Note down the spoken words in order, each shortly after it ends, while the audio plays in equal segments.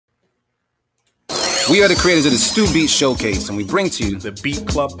We are the creators of the Stu Beat Showcase, and we bring to you the Beat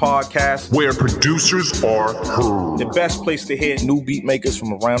Club podcast, where producers are heard. The best place to hear new beat makers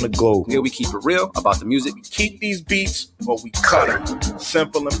from around the globe. Here we keep it real about the music. We keep these beats, but we cut it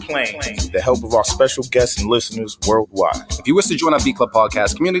simple and plain. With the help of our special guests and listeners worldwide. If you wish to join our Beat Club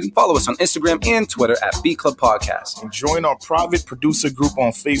Podcast community, follow us on Instagram and Twitter at Beat Club Podcast. And join our private producer group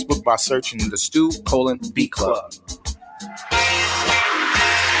on Facebook by searching the Stu:"Beat Club.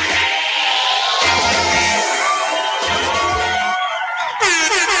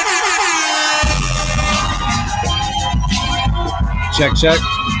 Check.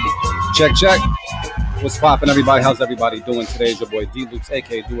 What's poppin', everybody? How's everybody doing today? It's your boy D Loops,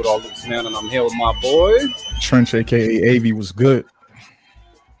 aka Do It All Loops, man, and I'm here with my boy Trench, aka AV. Was good.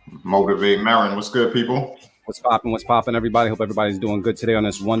 Motivate Marin. What's good, people? What's poppin', everybody? Hope everybody's doing good today on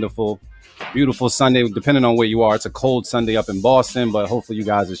this wonderful, beautiful Sunday. Depending on where you are, it's a cold Sunday up in Boston, but hopefully you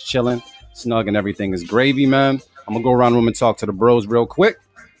guys is chilling, snug, and everything is gravy, man. I'm gonna go around the room and talk to the bros real quick.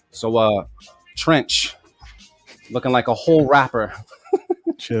 So, Trench, looking like a whole rapper.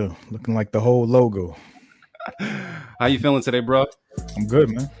 Chill, looking like the whole logo. How you feeling today, bro? I'm good,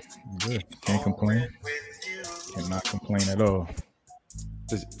 man. I'm good. Can't complain. Cannot complain at all.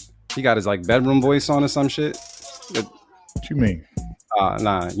 He got his like bedroom voice on or some shit. What you mean?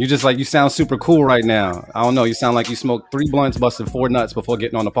 Nah. You just like, you sound super cool right now. I don't know. You sound like you smoked 3 blunts, busted 4 nuts before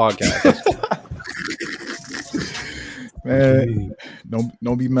getting on the podcast. Man,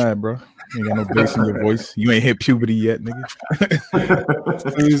 don't be mad, bro. You ain't got no bass in your voice. You ain't hit puberty yet, nigga.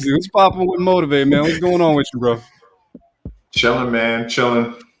 What's popping with Motivate, man? What's going on with you, bro? Chilling, man.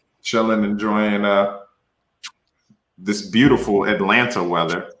 Chilling, enjoying this beautiful Atlanta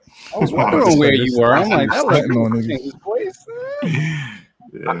weather. I was wondering where you were. I'm like, that was his voice.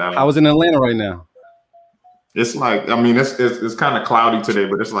 Yeah, no. I was in Atlanta right now. It's like, I mean, it's kind of cloudy today,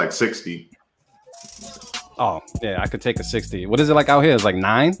 but it's like 60. Oh, yeah, I could take a 60. What is it like out here? It's like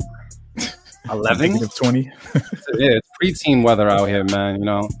 9? 11? -20. Yeah, it's preteen weather out here, man, you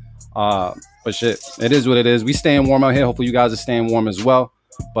know. But shit, it is what it is. We staying warm out here. Hopefully you guys are staying warm as well.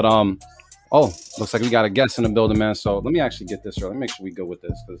 But looks like we got a guest in the building, man. So let me actually get this right. Let me make sure we go with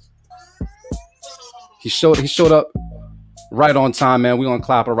this, because he showed up right on time, man. We gonna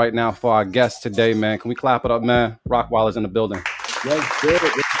clap it right now for our guest today, man. Can we clap it up, man? Rockwilder's in the building. Yes, good.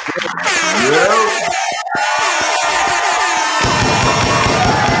 Yeah.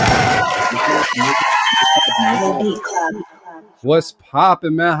 What's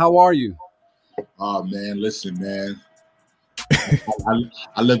poppin', man? How are you? Oh man, listen, man.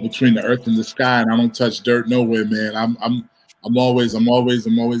 I live between the earth and the sky, and I don't touch dirt nowhere, man. I'm always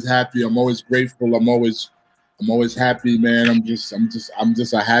happy. I'm always grateful. I'm always happy, man. I'm just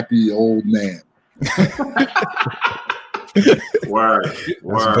a happy old man. Word.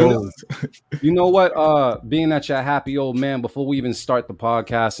 You know what? Being that you're a happy old man, before we even start the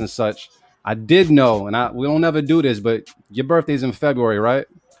podcast and such, I did know, and we don't ever do this, but your birthday's in February, right?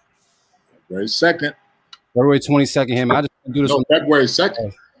 February 2nd. February 22nd. Him. I just do this. No, February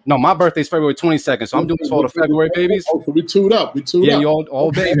 2nd. No, my birthday's February 22nd, so I'm doing this for the February babies. Oh, so we tuned up. Yeah, you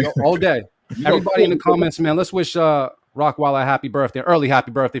all day. Everybody in the comments, man. Let's wish Rockwilder a happy birthday, early happy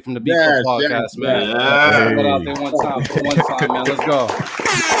birthday from the Beat Club podcast, man. Yeah. Put out there one time, man. Let's go.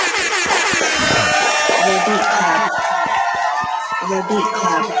 The Beat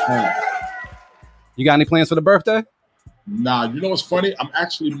Club. You got any plans for the birthday? Nah, you know what's funny? I'm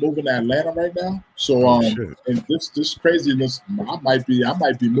actually moving to Atlanta right now. So and this craziness, I might be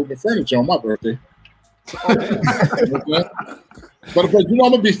moving furniture on my birthday. But you know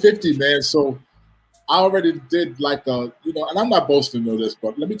I'm gonna be 50, man. So I already did like and I'm not boasting of this,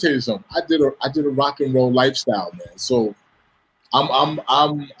 but let me tell you something. I did a rock and roll lifestyle, man. So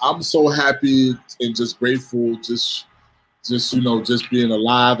I'm so happy and just grateful, just being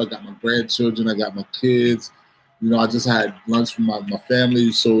alive. I got my grandchildren, I got my kids. I just had lunch with my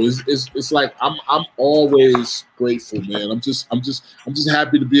family. So it's like I'm always grateful, man. I'm just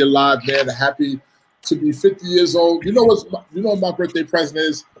happy to be alive, man. Happy to be 50 years old. You know what my birthday present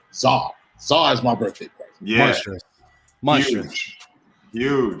is? Czar. Czar is my birthday present. Yeah. Monstrous.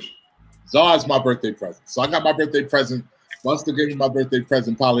 Huge. Czar is my birthday present. So I got my birthday present. Buster gave me my birthday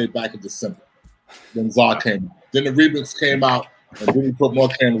present probably back in December. Then Czar came out. Then the remix came out, and then we put more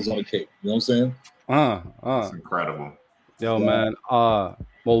candles on the cake. You know what I'm saying? It's incredible. Yo, man.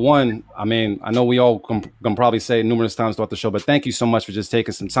 Well, one, I mean, I know we all can probably say it numerous times throughout the show, but thank you so much for just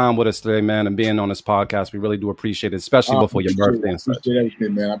taking some time with us today, man, and being on this podcast. We really do appreciate it, especially before your birthday and such. I appreciate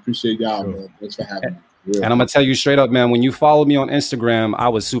everything, man. I appreciate y'all, man. Thanks for having me. And I'm going to tell you straight up, man, when you followed me on Instagram, I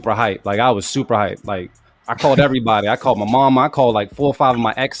was super hyped. Like, I called everybody. I called my mom. I called like 4 or 5 of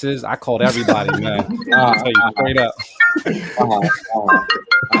my exes. I called everybody, man. I'll tell you straight up.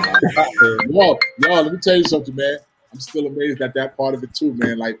 Yo, let me tell you something, man. I'm still amazed at that part of it too,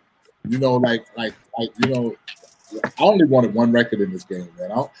 man. Like, you know, I only wanted one record in this game,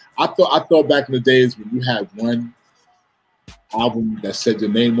 man. I thought back in the days when you had one album that said your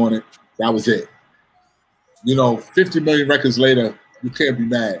name on it, that was it. 50 million records later, you can't be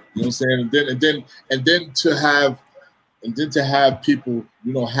mad. You know what I'm saying? And then to have people,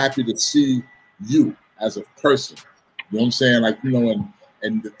 happy to see you as a person. You know what I'm saying? Like,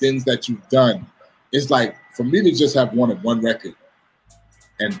 and the things that you've done. It's like, for me to just have one record,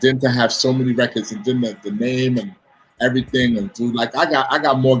 and then to have so many records, and then the name and everything, and dude, like I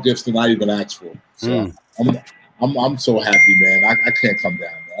got more gifts than I even asked for. So I'm so happy, man. I can't come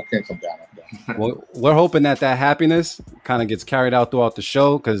down, man. I can't come down like that. Well, we're hoping that happiness kind of gets carried out throughout the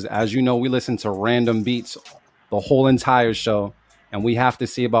show, because as you know, we listen to random beats the whole entire show, and we have to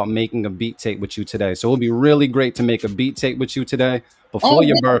see about making a beat tape with you today. So it would be really great to make a beat tape with you today before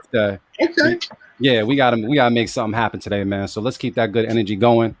your birthday. Okay. Yeah, we gotta make something happen today, man. So let's keep that good energy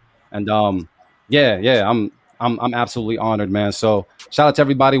going. And I'm absolutely honored, man. So shout out to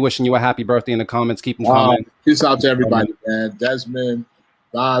everybody wishing you a happy birthday in the comments. Keep them coming. Peace out to everybody, man. Desmond,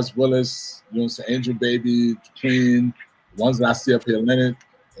 Boz, Willis, Angel Baby, Queen, the ones that I see up here, Leonard.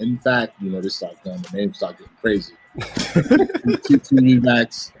 In fact, they start going, the names start getting crazy. TTV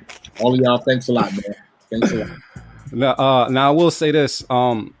Max, all of y'all, thanks a lot, man. Thanks a lot. Now I will say this.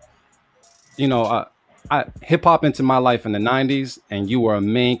 I hip hop into my life in the 90s, and you were a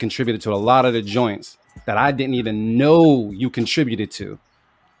main contributor to a lot of the joints that I didn't even know you contributed to.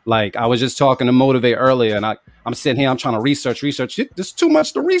 Like, I was just talking to Motivate earlier, and I'm sitting here, I'm trying to research. There's too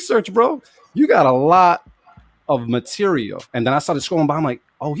much to research, bro. You got a lot of material. And then I started scrolling by, I'm like,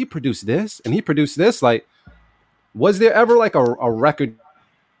 oh, he produced this, and he produced this. Like, was there ever like a record?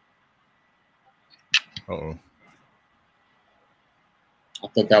 Uh-oh. I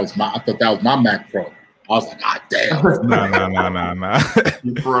thought that was my Mac Pro. I was like, God damn. Nah.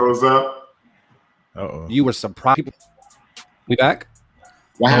 He froze up. Uh-oh. You were surprised. We back?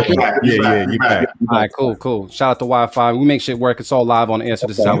 What happened? Yeah, you back. All right, cool. Shout out to Wi-Fi. We make shit work. It's all live on air, so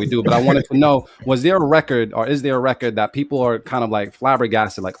this is how we do it. But I wanted to know, was there a record, or is there a record that people are kind of like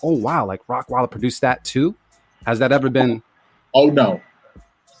flabbergasted, like, oh, wow, like Rockwilder produced that too? Has that ever been? Oh, no.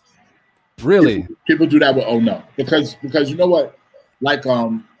 Really? People do that with oh, no. Because you know what? Like,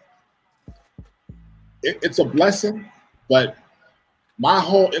 it's a blessing, but my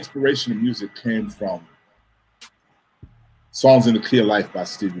whole inspiration of music came from Songs in the Key of Life by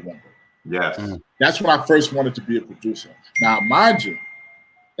Stevie Wonder. Yes. That's when I first wanted to be a producer. Now, mind you,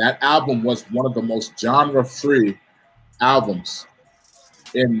 that album was one of the most genre-free albums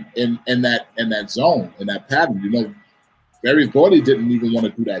in that zone, in that pattern. Barry Gordy didn't even want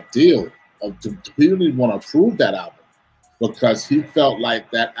to do that deal. He didn't even want to approve that album, because he felt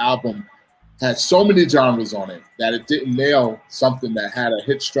like that album had so many genres on it that it didn't nail something that had a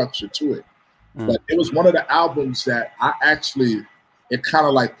hit structure to it. But it was one of the albums that it kind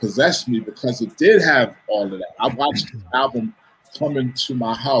of like possessed me, because it did have all of that. I watched the album come into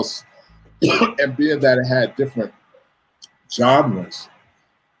my house, and being that it had different genres,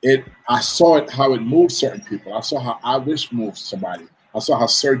 I saw it, how it moved certain people. I saw how I Wish moved somebody. I saw how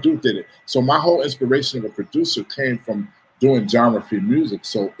Sir Duke did it. So my whole inspiration of a producer came from doing genre-free music.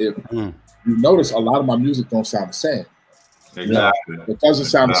 So if you notice, a lot of my music don't sound the same. Exactly. It doesn't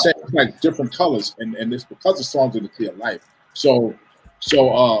sound the same. It's like different colors, and it's because of Songs in the Key of Life. So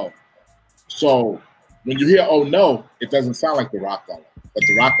when you hear "Oh No," it doesn't sound like the Rockwilder, but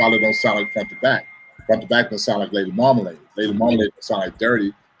the Rockwilder don't sound like Front to Back. Front to Back don't sound like Lady Marmalade. Lady Marmalade don't sound like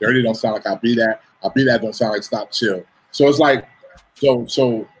Dirty. Dirty don't sound like I'll Be That. I'll Be That don't sound like Stop Chill. So it's like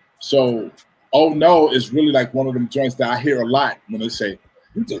so "Oh No" is really like one of them joints that I hear a lot when they say,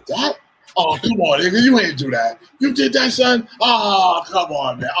 "You did that? Oh, come on, nigga, you ain't do that. You did that, son? Oh, come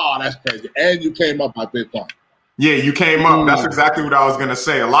on, man. Oh, that's crazy." And you came up by Big Pun. Yeah, you came up. That's exactly what I was gonna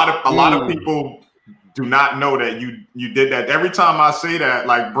say. A lot of people do not know that you did that. Every time I say that,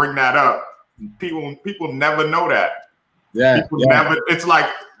 like bring that up, people never know that. Yeah. People never. It's like,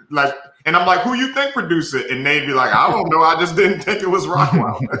 and I'm like, who you think produced it? And they'd be like, I don't know. I just didn't think it was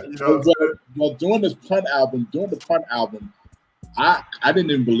Rockwilder. Well, doing the Pun album, I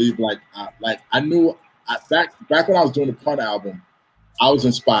didn't even believe I knew back when I was doing the Pun album, I was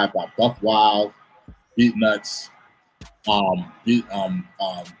inspired by Buck Wild, Beat Nuts, Beat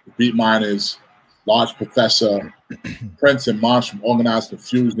Miners, Large Professor, Prince and Marsh from Organized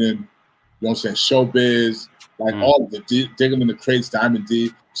Confusion, you know what I'm saying, Showbiz, like all of the Dig 'em in the Crates, Diamond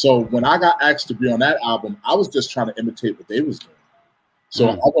D. So when I got asked to be on that album, I was just trying to imitate what they was doing. So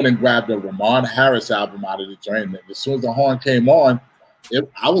I went and grabbed a Ramon Harris album out of the joint. And as soon as the horn came on,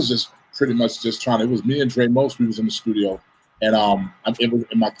 I was just pretty much just trying. It was me and Dre Most. We was in the studio, and it was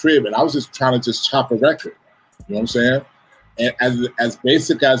in my crib, and I was just trying to just chop a record. You know what I'm saying? And as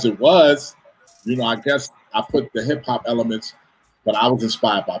basic as it was, you know, I guess I put the hip hop elements, but I was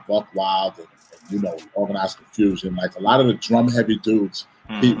inspired by Buck Wild and you know, Organized Confusion, like a lot of the drum heavy dudes,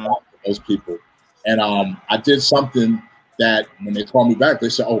 those people. And I did something that when they called me back, they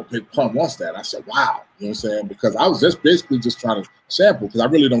said, "Oh, Big Pun wants that." I said, "Wow," you know what I'm saying? Because I was just basically just trying to sample because I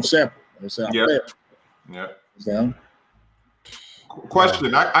really don't sample. You know what I'm saying? Yeah. You know?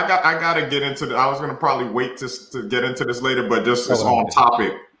 Question. I gotta get into the. I was gonna probably wait to get into this later, but just it's on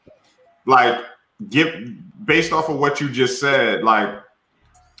topic. Like, based off of what you just said, like,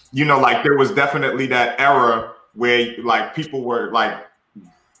 you know, like there was definitely that era where like people were like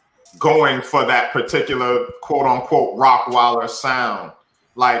going for that particular quote unquote Rockwilder sound.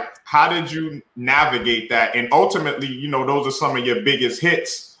 Like, how did you navigate that? And ultimately, you know, those are some of your biggest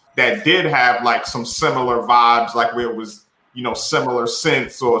hits that did have like some similar vibes, like where it was, you know, similar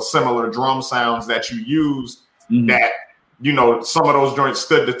synths or similar drum sounds that you used that, you know, some of those joints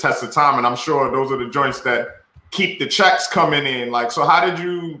stood the test of time. And I'm sure those are the joints that keep the checks coming in. Like, so how did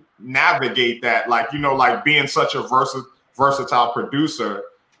you navigate that? Like, you know, like being such a versatile producer,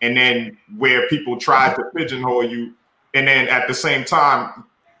 and then where people tried to pigeonhole you, and then at the same time,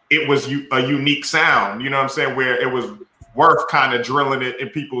 it was a unique sound, you know what I'm saying? Where it was worth kind of drilling it in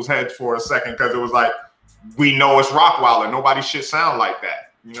people's heads for a second, because it was like, we know it's Rockwilder. Nobody should sound like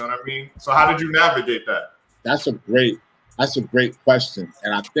that. You know what I mean? So how did you navigate that? That's a great question.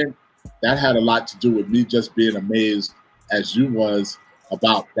 And I think that had a lot to do with me just being amazed as you was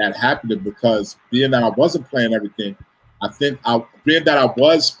about that happening, because being that I wasn't playing everything, I think being that I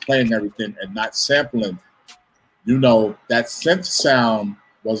was playing everything and not sampling, you know, that synth sound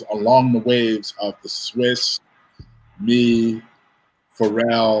was along the waves of the Swiss, me,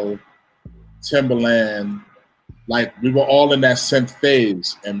 Pharrell, Timberland. Like, we were all in that synth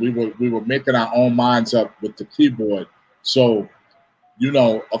phase, and we were making our own minds up with the keyboard. So, you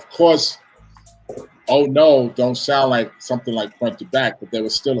know, of course, Oh No don't sound like something like Front to Back, but there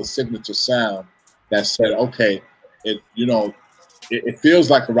was still a signature sound that said, okay, it feels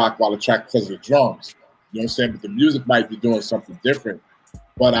like a Rockwilder track because of the drums. You know what I'm saying? But the music might be doing something different.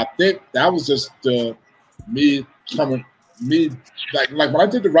 But I think that was just me like when I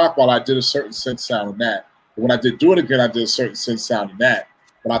did the Rockwilder, I did a certain synth sound in that. But when I did Do It Again, I did a certain synth sound in that.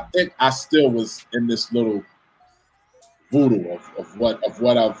 But I think I still was in this little voodoo of what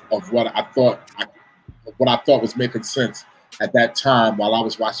I thought was making sense at that time, while I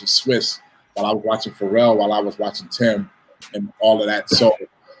was watching Swiss, while I was watching Pharrell, while I was watching Tim, and all of that. So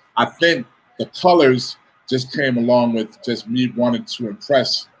I think the colors just came along with just me wanting to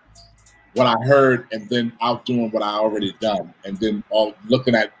impress what I heard, and then outdoing what I already done, and then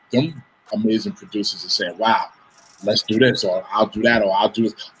looking at them amazing producers and saying, "Wow, let's do this," or "I'll do that," or "I'll do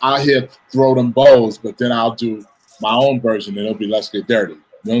this." I'll hear Throw Them Bows, but then I'll do my own version, and it'll be Let's Get Dirty. You know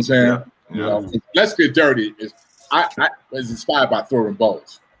what I'm saying? Yeah. You know, Let's Get Dirty is I was inspired by Throw Them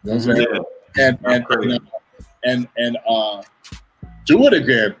Bows. You know what I'm saying? And Do It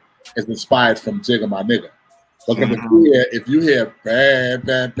Again is inspired from Jigga My Nigga. Because if you hear bam,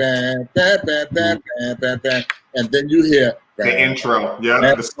 bam, bam, bam, bam, bam, bam, bam, bam, and then you hear the intro,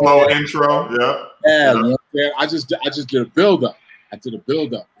 the slow intro, you know what I'm saying? I just did a build up. I did a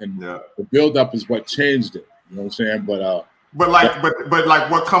build up, and the build up is what changed it. You know what I'm saying? But like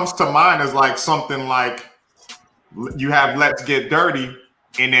what comes to mind is like something like you have Let's Get Dirty,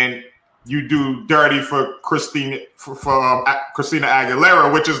 and then you do Dirty for Christina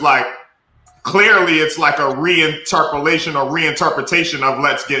Aguilera, which is like, clearly it's like a reinterpolation or reinterpretation of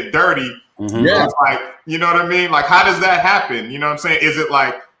Let's Get Dirty. Yeah. It's like, you know what I mean? Like, how does that happen? You know what I'm saying? Is it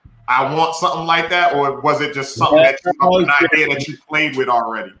like, I want something like that, or was it just something that an idea that you played with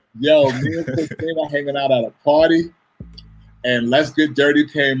already? Yo, me and Christina hanging out at a party, and Let's Get Dirty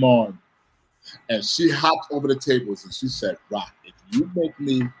came on, and she hopped over the tables and she said, "Rock, if you make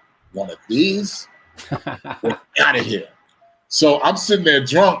me one of these, we're out of here." So I'm sitting there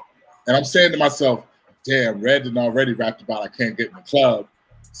drunk, and I'm saying to myself, "Damn, Red done already rapped about I can't get in the club."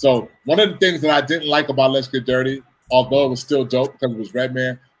 So one of the things that I didn't like about Let's Get Dirty, although it was still dope because it was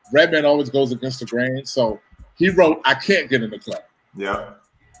Redman always goes against the grain. So he wrote, "I can't get in the club." Yeah.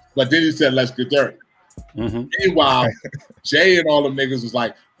 But then he said, "Let's Get Dirty." Meanwhile, Jay and all the niggas was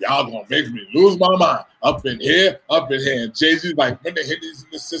like, y'all gonna make me lose my mind. Up in here. And Jay-Z's like, when the Henny's in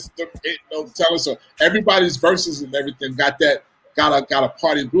the system, ain't no telling. So everybody's verses and everything got a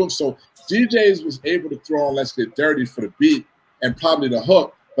party group. So DJs was able to throw on Let's Get Dirty for the beat and probably the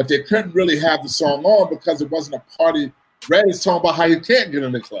hook, but they couldn't really have the song on because it wasn't a party. Red is talking about how you can't get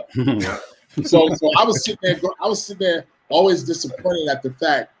in the club. So I was sitting there always disappointed at the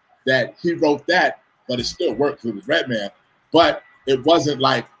fact that he wrote that, but it still worked with Redman. But it wasn't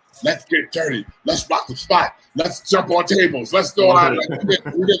like, let's get dirty, let's rock the spot, let's jump on tables, let's do all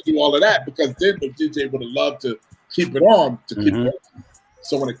that. We didn't do all of that because then the DJ would have loved to keep it on, to keep it on.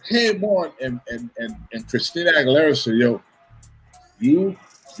 So when it came on and Christina Aguilera said, yo, you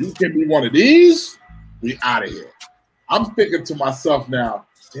give me one of these, we out of here. I'm thinking to myself now,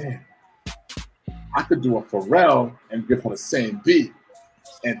 damn, I could do a Pharrell and give her the same beat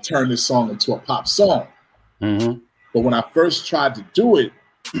and turn this song into a pop song. But when I first tried to do it,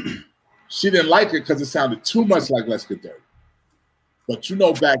 she didn't like it because it sounded too much like Let's Get Dirty. But you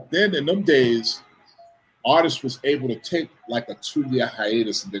know, back then in them days, artists was able to take like a 2-year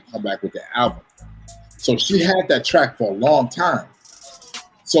hiatus and then come back with their album. So she had that track for a long time.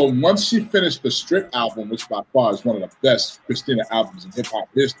 So once she finished the Strip album, which by far is one of the best Christina albums in hip-hop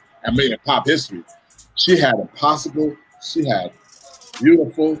history, in pop history, she had Impossible, she had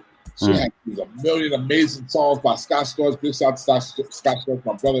Beautiful, she had a million amazing songs by Scott Storch. Big shout out to Scott Storch,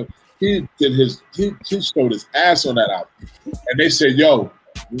 my brother. He showed his ass on that album. And they said, yo,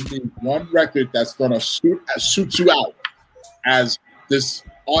 we need one record that's gonna shoot you out as this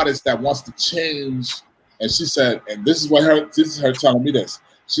artist that wants to change. And she said, and this is her telling me this.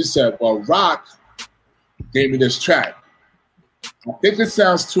 She said, well, Rock gave me this track. I think it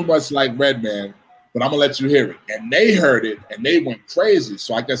sounds too much like Redman, but I'm gonna let you hear it. And they heard it and they went crazy.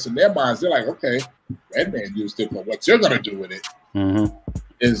 So I guess in their minds, they're like, okay, Redman used it, but what you're gonna do with it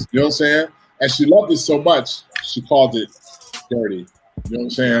is, you know what I'm saying? And she loved it so much, she called it Dirty. You know what I'm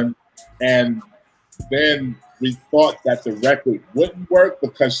saying? And then we thought that the record wouldn't work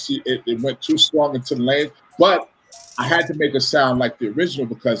because it went too strong into the lane. But I had to make it sound like the original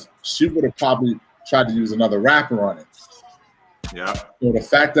because she would have probably tried to use another rapper on it. Yeah. So the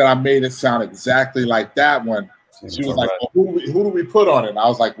fact that I made it sound exactly like that one, she was like, well, who do we put on it? And I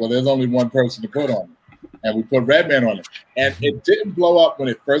was like, well, there's only one person to put on it. And we put Redman on it. And it didn't blow up when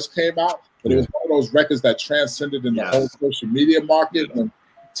it first came out, but it was one of those records that transcended in the whole social media market and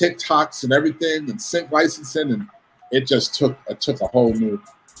TikToks and everything and sync licensing, and it just took a whole new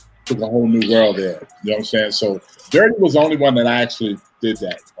world there. You know what I'm saying? So Dirty was the only one that I actually did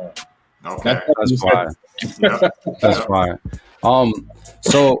that on. Okay. That's fine. That's fine.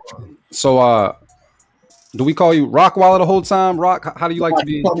 So do we call you Rockwilder the whole time? Rock, how do you like to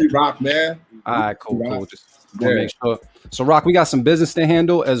be? Call me Rock, man. All right, cool. Just want to make sure. So, Rock, we got some business to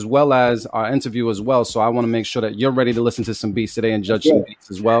handle as well as our interview as well. So I want to make sure that you're ready to listen to some beats today and judge some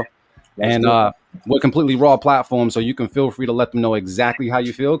beats as well. And we're completely raw platform, so you can feel free to let them know exactly how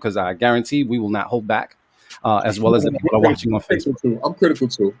you feel, because I guarantee we will not hold back, as well as the people that are watching on Facebook. I'm critical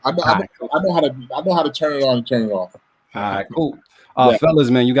too. I know how to turn it on and turn it off. All right, cool. Fellas,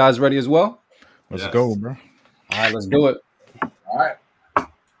 man, you guys ready as well? Let's go, bro. All right, let's do it. All right.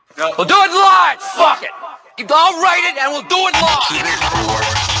 We'll do it live. Fuck it. I'll write it and we'll do it live.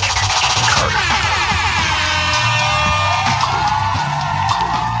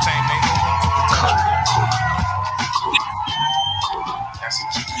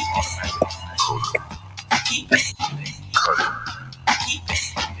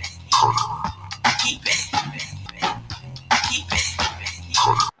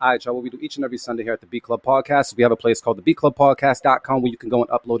 All right, y'all. What we do each and every Sunday here at the Beat Club Podcast is we have a place called thebeatclubpodcast.com where you can go and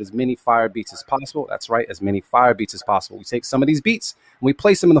upload as many fire beats as possible. That's right, as many fire beats as possible. We take some of these beats and we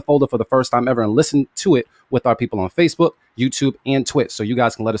place them in the folder for the first time ever and listen to it with our people on Facebook, YouTube, and Twitch. So you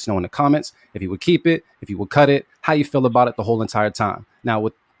guys can let us know in the comments if you would keep it, if you would cut it, how you feel about it the whole entire time. Now,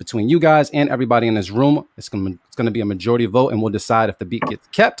 between you guys and everybody in this room, it's going to be a majority vote, and we'll decide if the beat gets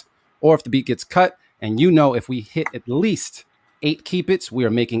kept or if the beat gets cut. And if we hit at least 8 keep it's, we are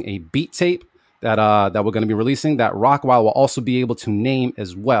making a beat tape that we're going to be releasing that Rockwilder will also be able to name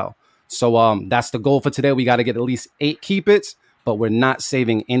as well. So that's the goal for today. We got to get at least 8 keep it's, but we're not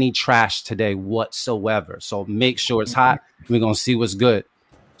saving any trash today whatsoever. So make sure it's hot. We're going to see what's good.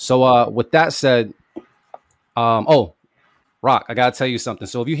 So with that said, Rock, I got to tell you something.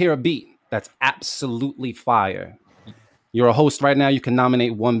 So if you hear a beat that's absolutely fire, you're a host right now. You can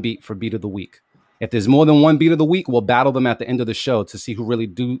nominate one beat for Beat of the Week. If there's more than one beat of the week, we'll battle them at the end of the show to see who really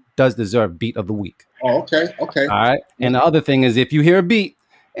does deserve beat of the week. Oh, okay. All right. And the other thing is, if you hear a beat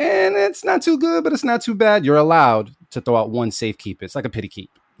and it's not too good, but it's not too bad. You're allowed to throw out one safe keep. It's like a pity keep,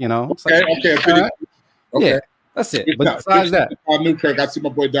 you know? It's Okay, like, okay, pity keep. Okay. Yeah, that's it. Big But shout. besides Big that, shout to Newkirk. I see my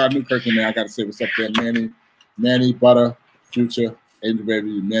boy Don Newkirk in there. I got to say what's up there, Manny, Butter, Future, Angel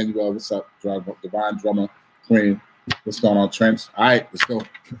Baby, Emmanuel. What's up, Divine Drummer, Queen. What's going on, Trench? All right, let's go.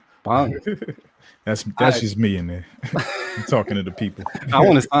 bang. That's just me in there. I'm talking to the people. I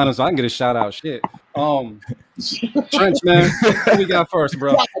want to sign him so I can get a shout out. Shit. Trench, man, what we got first,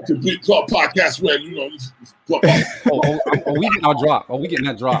 bro? To Beat Club Podcast, where you know. We getting our drop? We getting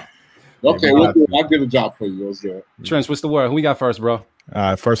that drop? Okay, I'll get a drop for you. Trench, what's the word? Who we got first, bro?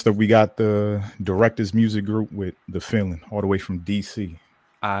 First up, we got the Directors Music Group with The Feeling, all the way from DC.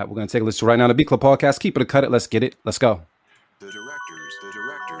 All right, we're gonna take a listen right now to Beat Club Podcast. Keep it or cut it. Let's get it. Let's go. The directors.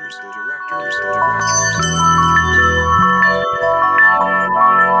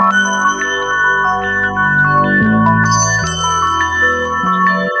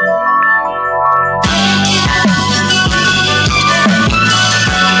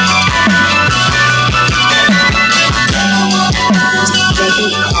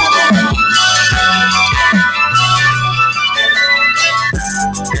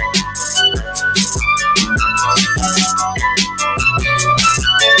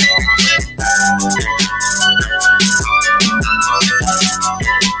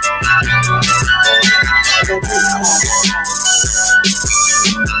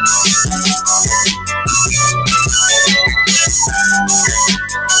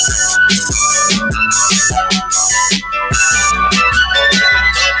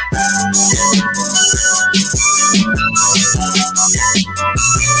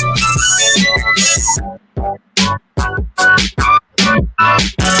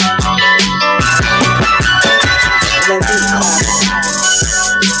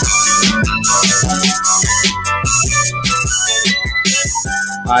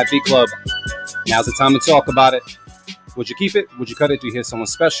 All right, Beat Club. Now's the time to talk about it. Would you keep it? Would you cut it? Do you hear someone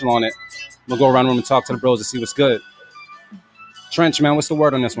special on it? We'll go around the room and talk to the bros and see what's good. Trench, man, what's the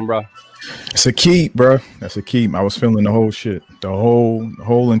word on this one, bro? It's a keep, bro. That's a keep. I was feeling the whole shit. The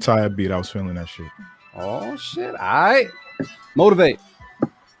whole entire beat. I was feeling that shit. Oh, shit. All right. Motivate.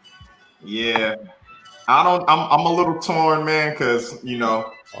 Yeah. I'm a little torn, man, because, you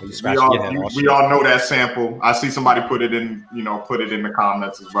know, we all know that sample. I see somebody put it in the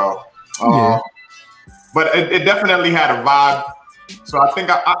comments as well. But it definitely had a vibe. So I think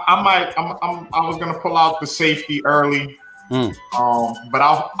I was gonna pull out the safety early. But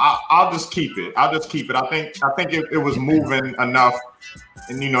I'll just keep it. I think it was moving enough.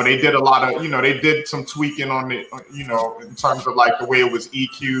 And, you know, they did a lot of, they did some tweaking on it, in terms of like the way it was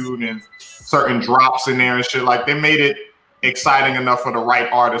EQ'd and certain drops in there and shit. Like they made it exciting enough for the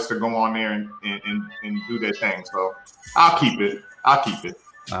right artist to go on there and do their thing. So I'll keep it. All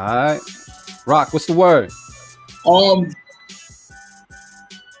right. Rock, what's the word?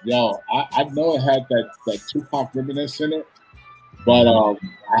 Yo, I know it had that Tupac reminiscence in it, but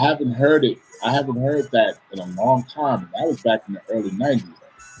I haven't heard it. I haven't heard that in a long time. That was back in the early 90s.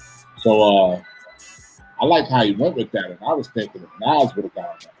 So I like how he went with that. And I was thinking if Nas would have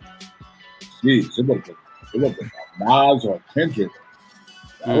gone that. Jeez, it would have been Nas or Kendrick.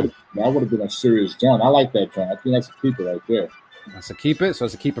 That would have been a serious joint. I like that joint. I think that's a keeper right there. That's a keep it. So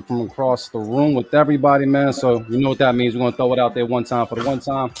it's a keep it from across the room with everybody, man. So you know what that means. We're going to throw it out there one time for the one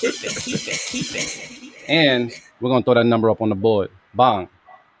time. Keep it. And we're going to throw that number up on the board. Bang.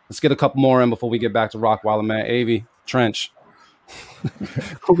 Let's get a couple more in before we get back to Rockwilder, man. Avi, Trench.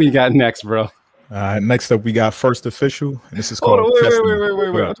 Who we got next, bro? Next up, we got First Official. And this is called Wait. I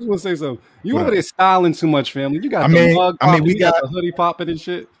just want to say something. You over there styling too much, family. You got the mug popping, we got the hoodie popping and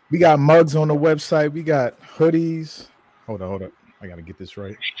shit. We got mugs on the website. We got hoodies. Hold on. I got to get this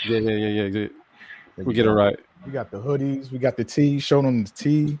right. Yeah. We get it right. We got the hoodies. We got the tee. Show them the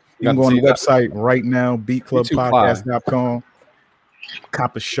tee. You can go on the website right now, beatclubpodcast.com.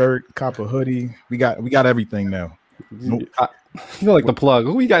 Cop a shirt, cop a hoodie. We got everything now. You know, like the plug.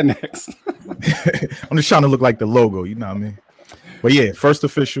 Who we got next? I'm just trying to look like the logo, you know what I mean? But yeah, First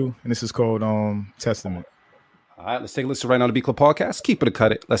Official, and this is called Testament. All right, let's take a listen right now to Beat Club Podcast. Keep it or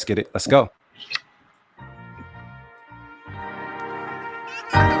cut it. Let's get it. Let's go.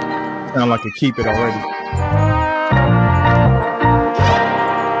 Sound like a keep it already.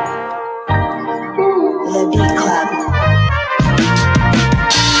 The Beat Club.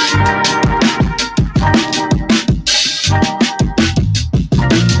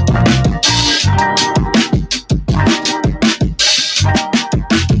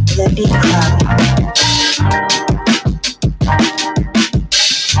 The Beat Club.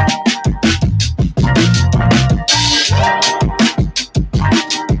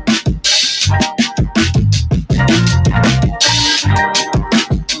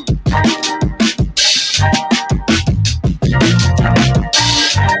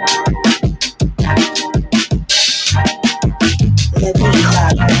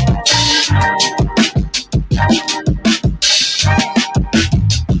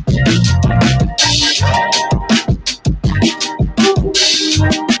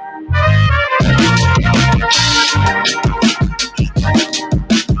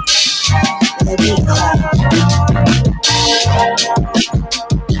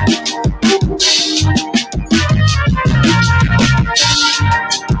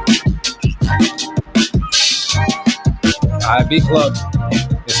 B Club.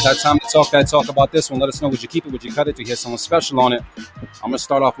 It's that time to talk about this one. Let us know, would you keep it, would you cut it? To hear someone special on it. I'm gonna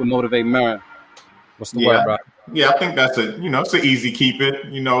start off with Motivate Marin. What's the word, bro? Yeah, I think that's it's an easy keep it.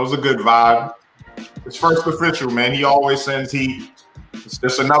 It was a good vibe. It's first official, man. He always sends heat. It's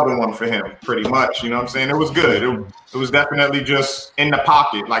just another one for him, pretty much. You know what I'm saying? It was good. It was definitely just in the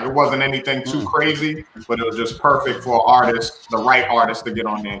pocket. Like, it wasn't anything too crazy, but it was just perfect for an artist, the right artist, to get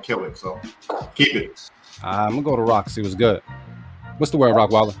on there and kill it. So keep it. I'm gonna go to Rock. See what's good. What's the word,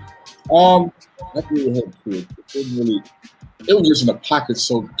 Rockwilder? I agree with him too. It was just in the pocket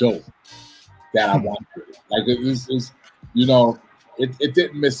so dope that I wanted it. Like, it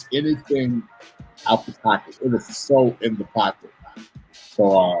didn't miss anything out the pocket. It was so in the pocket.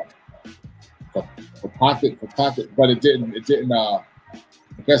 So the pocket, but it didn't. I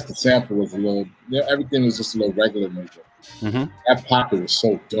guess the sample was a little. Everything was just a little regular music. Mm-hmm. That pocket was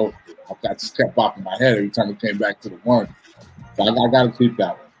so dope. I just kept popping my head every time it came back to the one. So I gotta keep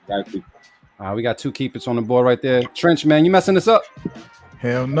that one. We got 2 keep it's on the board right there. Trench, man, you messing this up?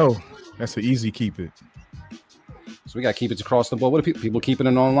 Hell no. That's an easy keep it. So we got keep it across the board. What are people keeping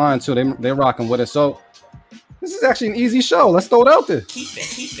it online too? They're rocking with it. So this is actually an easy show. Let's throw it out there. Keep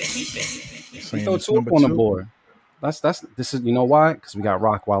it. Throw 2 up on the board. This is, you know why? Because we got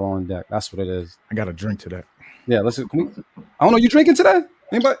Rockwilder on deck. That's what it is. I got a drink to that. Yeah, I don't know. You drinking today?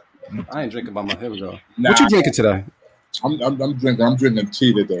 Anybody? I ain't drinking by my. Here we go. What you drinking today? I'm drinking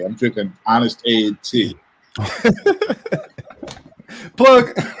tea today. I'm drinking Honest Aid tea.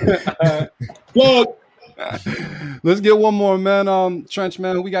 Plug. Let's get one more, man. Trench,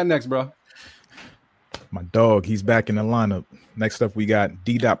 man. Who we got next, bro? My dog. He's back in the lineup. Next up, we got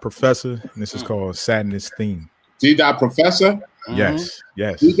D. Professor. And this is called Sadness Theme. D. Professor. Yes.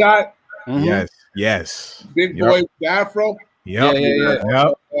 D. Yes. Big boy with Afro.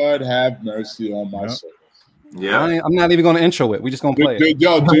 Yep. God have mercy on my soul. Yeah, I'm not even going to intro it. We're just going to play it.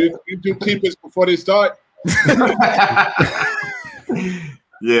 Yo, dude, you do keep it before they start.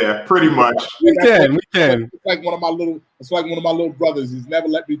 Yeah, pretty much. We can. It's like one of my little brothers. He's never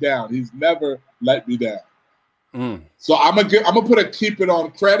let me down. So I'm gonna put a keep it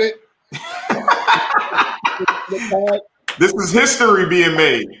on credit. This is history being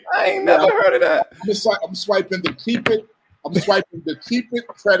made. I ain't never heard of that. I'm swiping the keep it. I'm swiping the keep it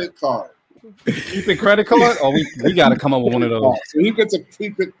credit card. Keep it credit card? Oh, we got to come up with one of those. So he gets a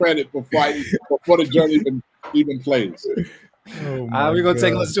keep it credit before the journey even plays. We're going to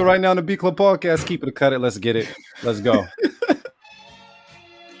listen to it right now on the B Club Podcast. Keep it or cut it. Let's get it. Let's go.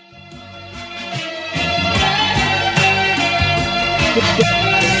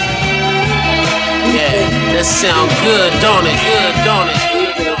 Yeah, that sound good, don't it?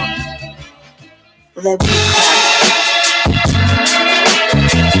 The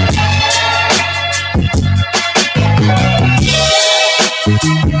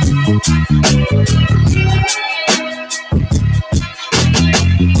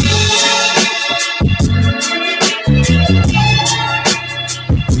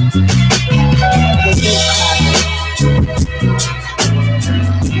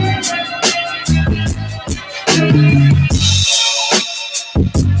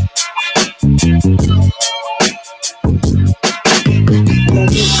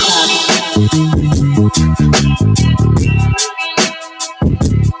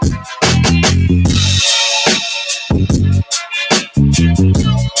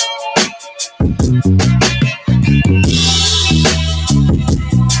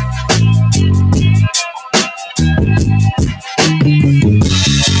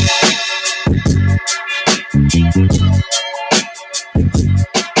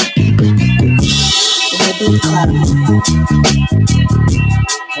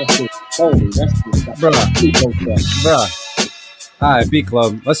B Club. Bruh. All right, B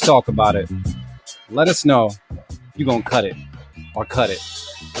Club, let's talk about it. Let us know you gonna cut it or cut it.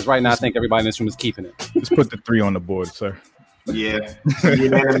 Because right now I think everybody in this room is keeping it. Just put the 3 on the board, sir. Yeah,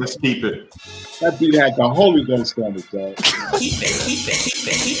 let's keep it. That beat had the Holy Ghost on it, dog. Keep it.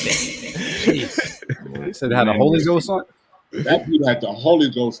 You said it had a Holy Ghost on it? That beat had the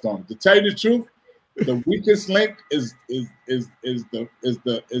Holy Ghost on it. To tell you the truth, the weakest link is the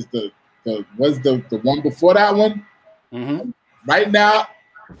one before that one. Mm-hmm. Right now,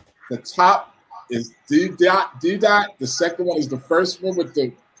 the top is D Dot. The second one is the first one with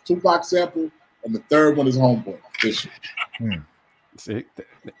the Tupac sample, and the third one is Homeboy.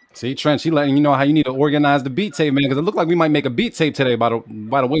 See, Trench, he letting you know how you need to organize the beat tape, man. Because it looked like we might make a beat tape today by the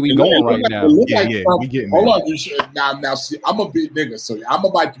way we going right now. We getting hold on, you should now. See, I'm a beat nigga, so I'm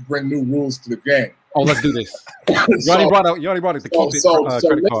about to bring new rules to the game. Oh, let's do this. You already brought it. The keep it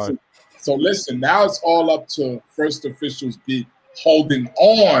credit card. So listen, now it's all up to First Officials be holding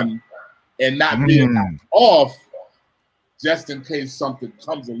on and not being off just in case something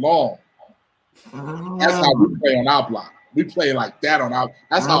comes along. That's how we play on our block. We play like that on our.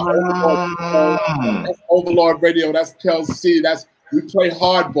 That's how that's Overlord Radio. That's Kelsey. We play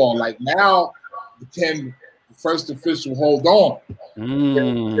hardball. Like now, can the First Official hold on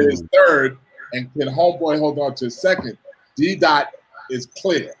to his third, and can Homeboy hold on to his second? D-Dot is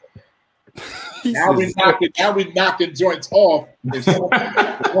clear. Now we knocking joints off. Okay.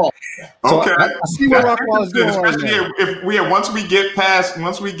 I see what Rockwilder's doing right now. If once we get past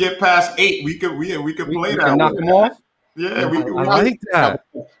 8, we could play that. Knock them off. Yeah, we could. I like that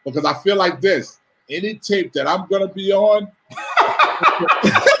because I feel like this. Any tape that I'm gonna be on,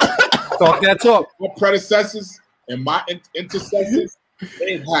 talk that talk. My predecessors and my intercessors,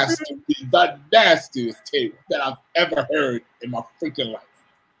 it has to be the nastiest tape that I've ever heard in my freaking life.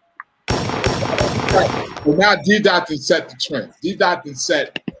 Well, now D-Dot can set the trend. D-Dot can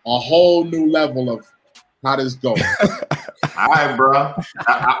set a whole new level of how this goes. All right, bro.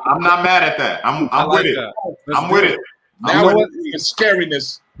 I'm not mad at that. I'm with it. I'm with it. Now we're bringing the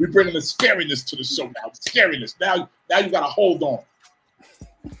scariness. We're bringing the scariness to the show now. The scariness. Now you got to hold on.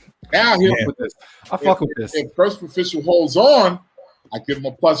 Now I fuck with this. If First Official holds on, I give him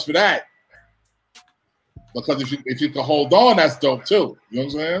a plus for that. Because if you can hold on, that's dope too. You know what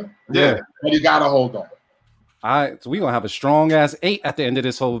I'm saying? Yeah. But you gotta hold on. All right, so we're gonna have a strong ass 8 at the end of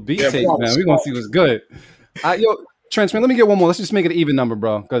this whole beat tape, man. We're gonna see what's good. Trench, man, let me get one more. Let's just make it an even number,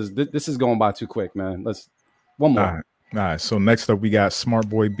 bro, because this is going by too quick, man. Let's one more. All right. So next up we got Smart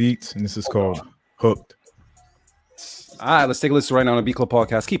Boy Beats, and this is called Hooked. All right, let's take a listen right now on the Beat Club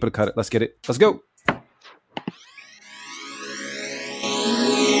podcast. Keep it or cut it. Let's get it. Let's go.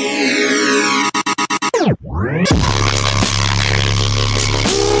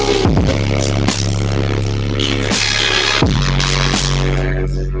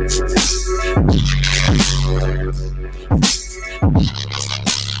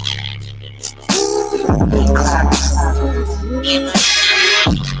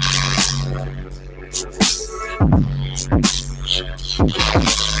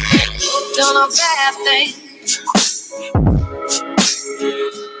 Done a bad thing.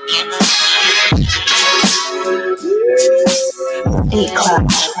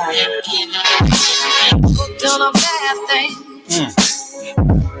 Done a bad thing.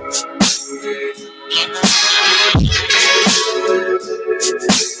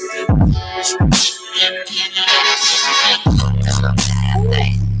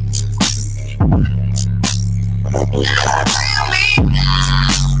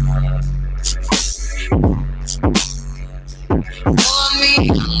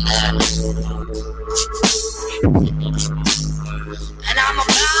 And I'm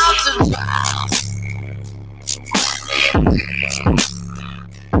about to drown.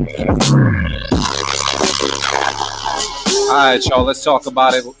 All right, y'all, let's talk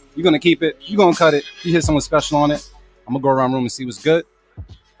about it. You're going to keep it. You're going to cut it. You hear something special on it. I'm going to go around the room and see what's good.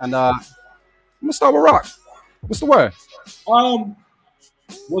 And I'm going to start with Rock. What's the word?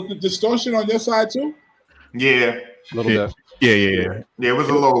 Was the distortion on your side too? Yeah. A little bit. Yeah. Yeah, it was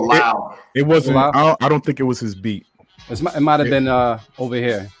a little loud. It wasn't. I don't think it was his beat. It might have been over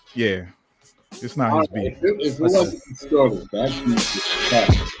here. Yeah. It's not his beat. If it wasn't distorted, that beat was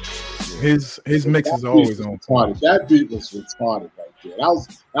retarded. His mix is always on retarded. That beat was retarded right there. That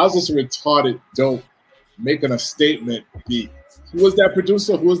was just a retarded dope making a statement beat. Who was that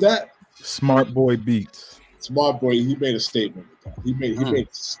producer? Who was that? Smart Boy Beats. Smart Boy, he made a statement with that. He made a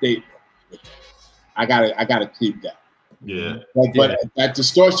statement with that. I gotta keep that. Yeah. But that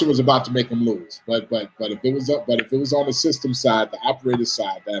distortion was about to make him lose. But if it was on the system side, the operator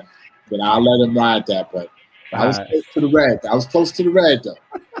side, then I'll let him ride that. But I was close to the red. I was close to the red though.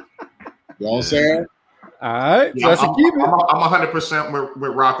 You know what I'm saying? All right. Yeah, That's a keep it. I'm 100%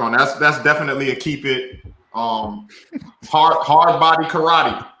 with Rock on. That's definitely a keep it. Hard body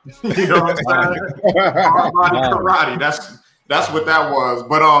karate. You know what I'm saying? Hard body karate. That's what that was.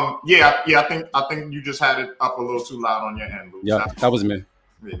 But I think you just had it up a little too loud on your end, Luke. Yeah, that was me.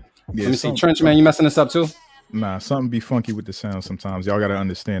 Yeah. Let me see. Trench, man, you messing this up too? Nah, something be funky with the sound sometimes. Y'all gotta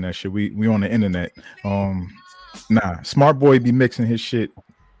understand that shit. We on the internet. Smart Boy be mixing his shit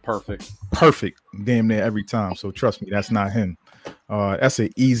perfect, damn near every time. So trust me, that's not him. That's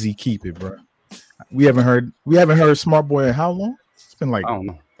an easy keep it, bro. We haven't heard Smart Boy in how long? It's been like, I don't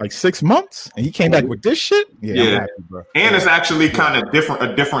know, like 6 months, and he came back with this shit. Yeah. Happy, bro. And it's actually kind of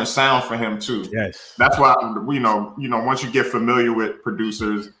a different sound for him too. Yes, that's why once you get familiar with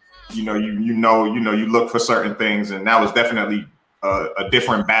producers, you look for certain things, and that was definitely a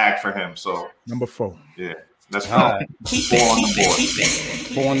different bag for him. So number 4. Yeah, that's All right. 4 on the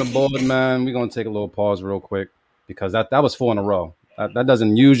board. 4 on the board, man. We're gonna take a little pause real quick because that was 4 in a row. That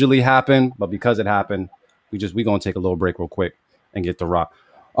doesn't usually happen, but because it happened, we gonna take a little break real quick and get to Rock.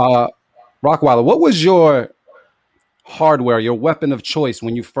 Rockwilder, what was your hardware, your weapon of choice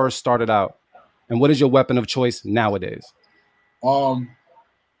when you first started out, and what is your weapon of choice nowadays?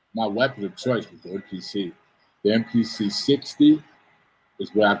 My weapon of choice was the MPC. The MPC 60 is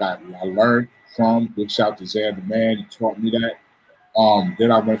where I learned from. Big shout to Zan the Man, he taught me that.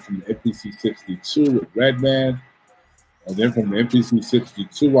 Then I went from the MPC 62 with Redman, and then from the MPC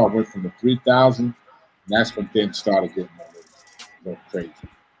 62 I went from the 3000. And that's when things started getting a little crazy.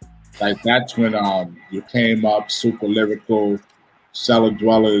 Like that's when you came up, Super Lyrical, Cellar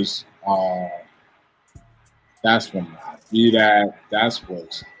Dwellers. That's when I beat that. That's when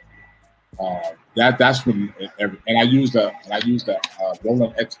and I used a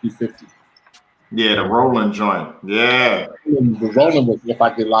Roland XP50. Yeah, the Roland joint. Yeah, the Roland was If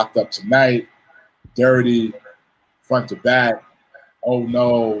I Get Locked Up Tonight, Dirty, Front to Back, Oh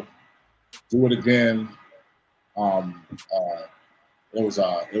No, Do It Again. It was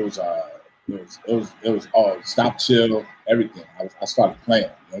Stop Chill, everything. I started playing. You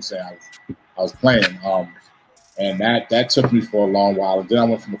know what I'm saying? I was playing. And that took me for a long while. And then I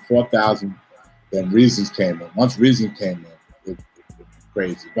went from the 4000. Then Reasons came in. Once Reasons came in, it was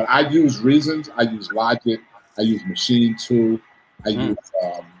crazy. But I use Reasons. I use Logic. I use Machine 2. I use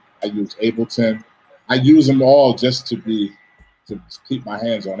Ableton. I use them all just to keep my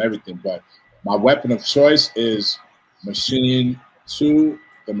hands on everything. But my weapon of choice is Machine 2,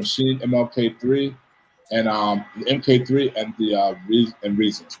 the Machine MLK3, and the MK3 and the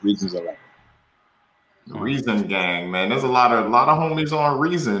Reasons 11. Reason gang, man. There's a lot of homies on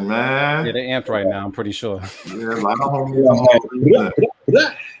Reason, man. Yeah, they amped right now, I'm pretty sure. Yeah, a lot of homies on Reason.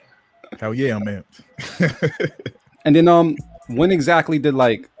 Hell yeah, I'm amped. And then when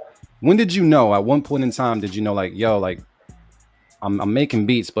did you know, at one point in time did you know, like, yo, like I'm making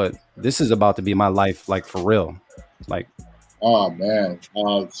beats, but this is about to be my life, like, for real? Like, oh man,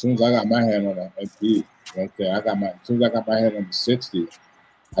 as soon as I got my hand on a beat, right there, as soon as I got my hand on the 60,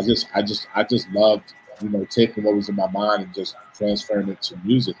 I just loved, taking what was in my mind and just transferring it to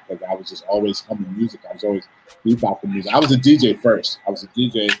music, because I was just always humming music. I was always bebopping music. I was a DJ first. I was a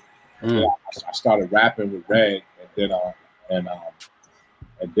DJ. I started rapping with Red, and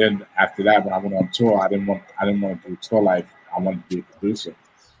then after that, when I went on tour, I didn't want to do tour life. I wanted to be a producer,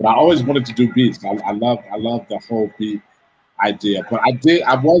 but I always wanted to do beats. I love the whole beat idea. But I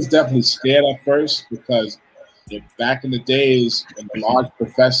was definitely scared at first, because back in the days, in the Large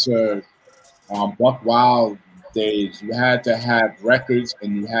Professor, Buck Wild days, you had to have records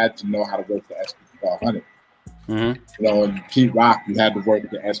and you had to know how to work the SP1200. Mm-hmm. In Pete Rock, you had to work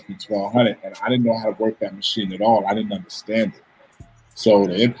the SP1200, and I didn't know how to work that machine at all. I didn't understand it. So when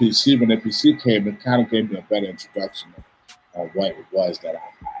MPC came, it kind of gave me a better introduction of what it was that I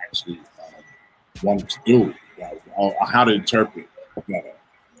actually wanted to do, or how to interpret better.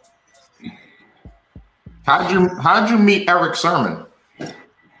 How'd you meet Eric Sermon?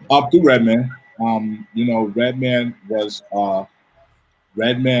 Through Redman. Redman was a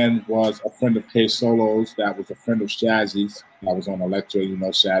friend of K Solo's, that was a friend of Shazzy's, that was on Electra.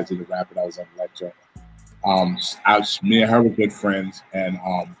 Shazzy, the rapper that was on Electra. Me and her were good friends, and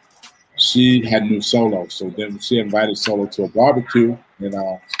she had new Solo. So then she invited Solo to a barbecue,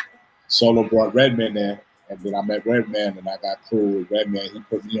 and Solo brought Redman there, and then I met Redman, and I got cool with Redman. He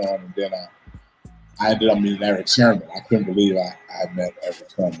put me on, and then I ended up meeting Eric Sermon. I couldn't believe I met Eric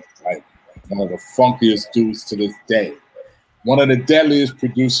Sermon. Like, one of the funkiest dudes to this day. One of the deadliest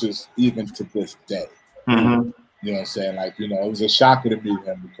producers even to this day. Mm-hmm. You know what I'm saying? Like, it was a shocker to meet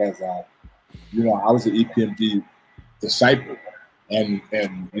him, because, I was an EPMD disciple. And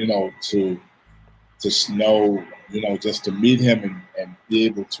to just know, just to meet him and be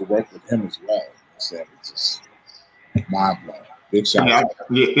able to work with him as well. It's just mind-blowing. Big shout out.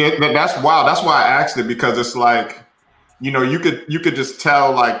 Yeah, that's wild. That's why I asked it, because it's like, you could just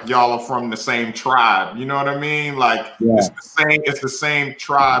tell, like, y'all are from the same tribe. You know what I mean? Like, yeah. It's the same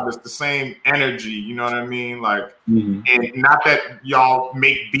tribe. It's the same energy. You know what I mean? Like, and not that y'all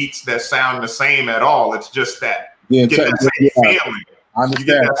make beats that sound the same at all. It's just that you get that same feeling. I understand. You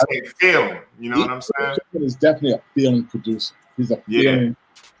get that same feeling. You know what I'm saying? He's definitely a feeling producer. He's a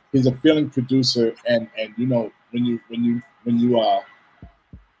feeling producer, and when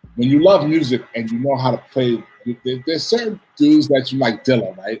you love music and you know how to play, there's certain dudes that you like.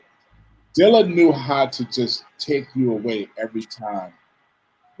 Dilla, right? Dilla knew how to just take you away every time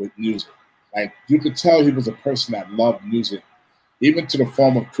with music. Like, you could tell he was a person that loved music even to the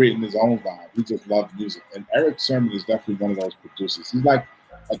form of creating his own vibe. He just loved music. And Eric Sermon is definitely one of those producers. He's like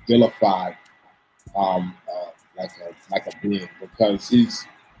a dillified, like a being, because his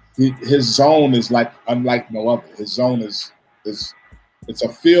zone is like unlike no other. His zone is it's a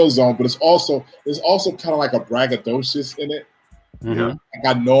feel zone, but it's also kind of like a braggadocious in it. Yeah. Like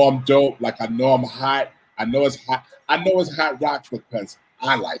I know I'm dope. Like I know I'm hot. I know it's hot. I know it's hot rock because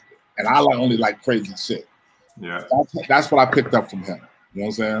I like it, and I only like crazy shit. Yeah. That's what I picked up from him. You know what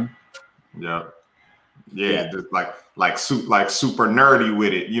I'm saying? Yeah. Yeah, just like super nerdy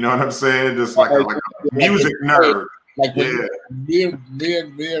with it. You know what I'm saying? Just like a music nerd. Like me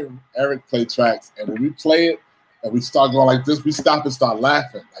and Eric play tracks, and when we play it and we start going like this, we stop and start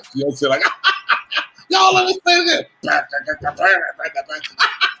laughing. Like, you know what I'm saying? Like, y'all let me play it.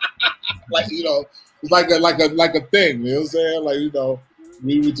 Like, you know, it's like a thing. You know what I'm saying? Like, you know,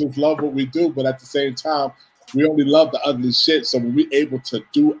 we just love what we do, but at the same time, we only love the ugly shit. So when we're able to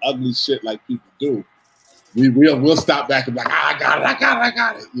do ugly shit like people do, we'll stop back and be like, I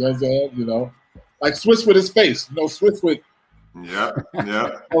got it. You know what I'm saying? You know, like Swiss with his face. You know, Swiss with. Yeah.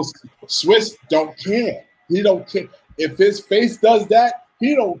 Swiss don't care. He don't care if his face does that.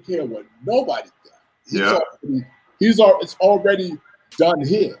 He don't care what nobody does. It's already done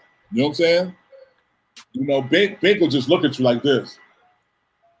here. You know what I'm saying? You know, Bink will just look at you like this.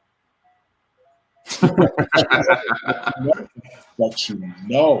 But you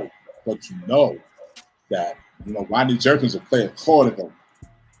know that, you know, Rodney Jerkins will play a chord of them.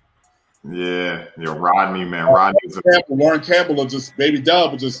 Yeah, Rodney, man. Rodney's Warren Campbell will just, Baby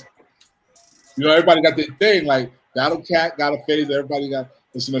Dub will just, you know, everybody got their thing. Like, got a cat, got a phase, everybody got,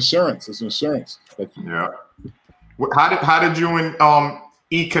 it's an assurance. Yeah. How did you and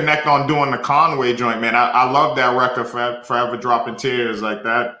E connect on doing the Conway joint, man? I love that record, Forever Dropping Tears, like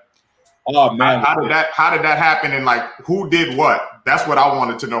that. Oh man, how did that happen, and like who did what? That's what I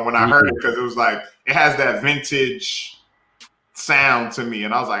wanted to know when I heard it, because it was like it has that vintage sound to me,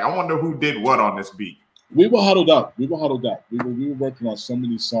 and I was like, I wonder who did what on this beat. We were huddled up. We were working on so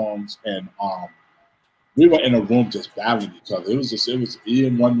many songs, and we were in a room just battling each other. It was E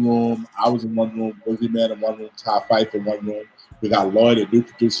in one room, I was in one room, Boogeyman in one room, Ty Fife in one room. We got Lloyd, a new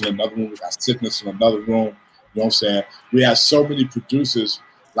producer, in another room. We got Sickness in another room. You know what I'm saying? We had so many producers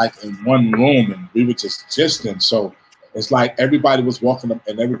like in one room, and we were just gisting. So it's like everybody was walking up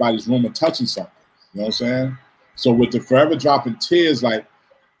in everybody's room and touching something. You know what I'm saying? So with the Forever Dropping Tears, like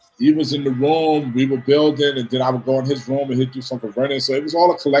he was in the room, we were building, and then I would go in his room and he'd do something for Vernon. So it was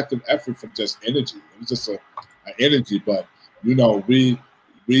all a collective effort from just energy. It was just an energy. But you know, we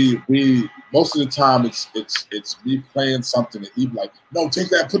most of the time it's me playing something and he'd be like, no, take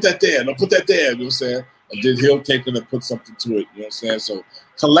that, put that there, no, put that there. You know what I'm saying? And then he'll take it and put something to it. You know what I'm saying? So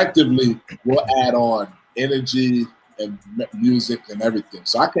collectively, we'll add on energy and music and everything.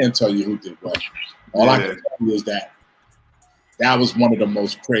 So I can't tell you who did what. All I can tell you is that was one of the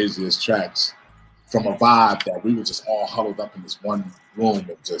most craziest tracks from a vibe that we were just all huddled up in this one room and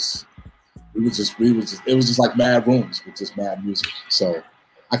it was just like mad rooms with just mad music. So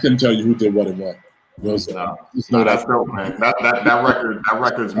I couldn't tell you who did what and what. That's dope, man. That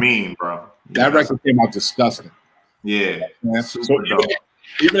record's mean, bro. That record came out disgusting. Yeah. So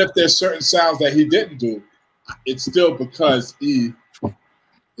even if there's certain sounds that he didn't do, it's still because his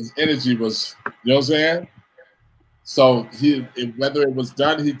energy was, you know what I'm saying? So whether it was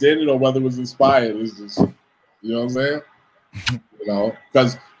done, he did it, or whether it was inspired, it's just, you know what I'm saying? You know,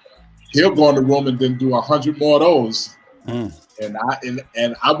 because he'll go in the room and then do 100 more of those, and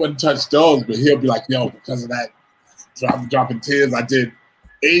I wouldn't touch those, but he'll be like, yo, because of that dropping tears, I did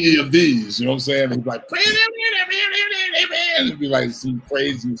 80 of these. You know what I'm saying? And he'd be like, it'd be like some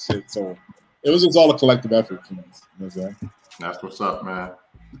crazy shit. So it was just all a collective effort from us. You know what I'm saying? That's what's up, man.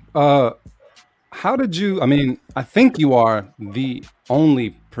 How did you, I mean, I think you are the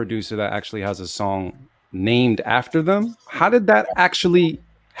only producer that actually has a song named after them. How did that actually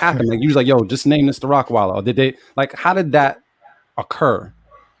happen? Like, you was like, yo, just name this the Rockwilder. Or did they, like, how did that occur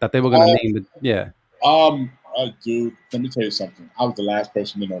that they were going to name it? Yeah. Dude, let me tell you something. I was the last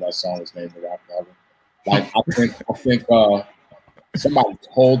person to know that song was named the Rockwilder. Like, I think somebody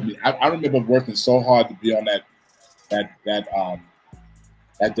told me. I remember working so hard to be on that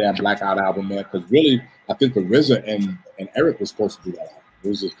damn Blackout album, man. Because really, I think the RZA and Eric was supposed to do that album. It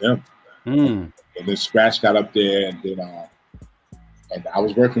was just them. And then Scratch got up there, and then and I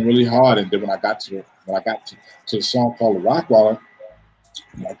was working really hard. And then when I got to the song called The Rockwilder,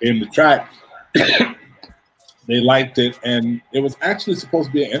 I gave them the track. They liked it, and it was actually supposed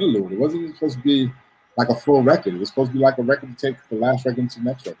to be an interlude. It wasn't even supposed to be like a full record. It was supposed to be like a record to take the last record to the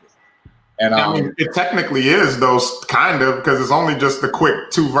next record. And I mean, it technically is those kind of, because it's only just the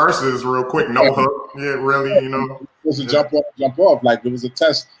quick 2 verses, real quick, no hook. Yeah, really, you know. It was a jump off. Like it was a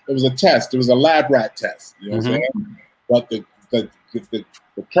test. It was a test. It was a lab rat test. You know what I'm saying? But the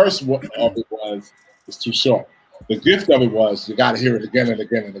curse of it was it's too short. The gift of it was you got to hear it again and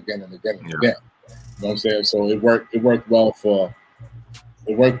again and again and again and again. You know what I'm saying? So it worked well for me.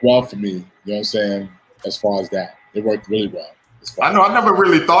 You know what I'm saying? As far as that, it worked really well. I know. I never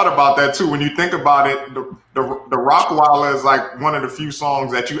really thought about that too. When you think about it, the Rockwilder is like one of the few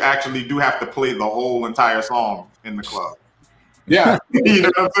songs that you actually do have to play the whole entire song in the club. Yeah, you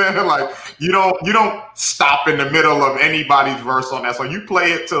know what I'm saying? Like you don't stop in the middle of anybody's verse on that song. You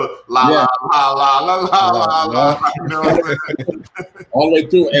play it to la la la la la la la. You know what I'm saying? All the way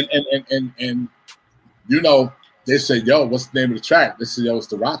through, and you know they say, "Yo, what's the name of the track?" They say, "Yo, it's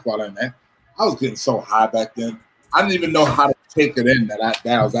the Rockwilder." Man, I was getting so high back then. I didn't even know how to take it in that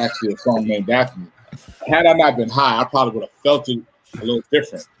was actually a song named after me. Had I not been high, I probably would have felt it a little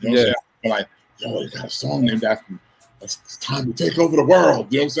different. You know what I'm saying? I'm like, yo, you got a song named after me. It's time to take over the world.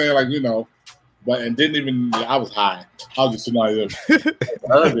 You know what I'm saying? Like, you know, and didn't even, I was high. I was just sitting out there.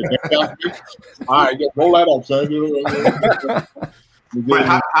 Heard it. All right, roll that up, son. But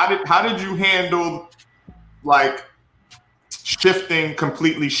how did you handle, like,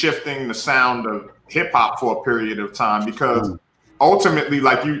 completely shifting the sound of hip hop for a period of time? Because ultimately,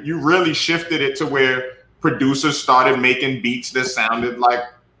 like you really shifted it to where producers started making beats that sounded like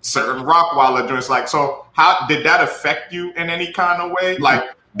certain Rockwilder joints. Like, so how did that affect you in any kind of way? Like,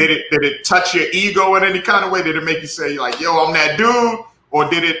 did it touch your ego in any kind of way? Did it make you say like, "Yo, I'm that dude," or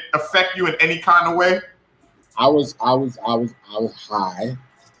did it affect you in any kind of way? I was high. I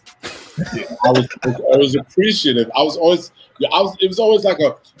was appreciative. It was always like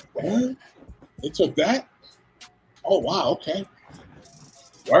a, what? They took that? Oh, wow, okay.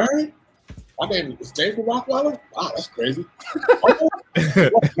 Word? My name is Dave Rockwilder? Wow, that's crazy. Oh,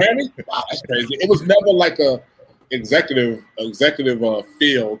 Grammy? Wow, that's crazy. It was never like a executive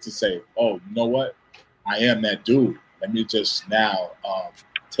feel to say, oh, you know what? I am that dude. Let me just now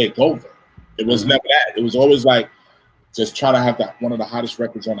take over. It was never that. It was always like just try to have that one of the hottest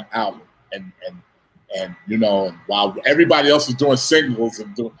records on the album. And you know, while everybody else was doing singles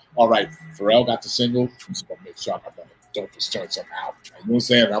and doing, all right, Pharrell got the single, I'm just gonna make sure I got the dopest joints on the album. You know what I'm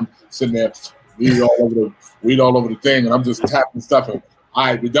saying? I'm sitting there, weed all over the thing, and I'm just tapping stuff. And, all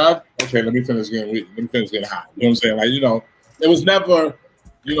right, we done? Okay, let me finish getting weed. Let me finish getting high. You know what I'm saying? Like, you know, it was never,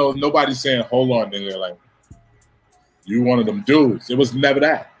 you know, nobody saying, hold on, nigga, like, you one of them dudes. It was never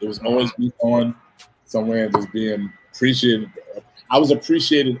that. It was always be on somewhere and just being appreciated. I was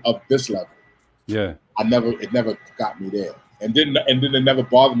appreciated of this level. Yeah. It never got me there. And then it never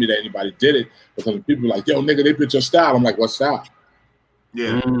bothered me that anybody did it, because people were like, yo, nigga, they bit your style. I'm like, what style?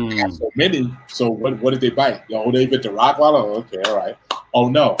 Yeah. They got so many. So what did they bite? Yo, they bit the Rockwilder? Oh, okay, all right. Oh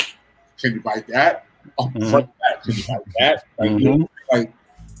no. Can you bite that? Oh, front that. Can you bite that? Like,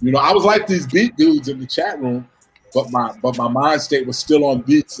 you know, I was like these beat dudes in the chat room, but my mind state was still on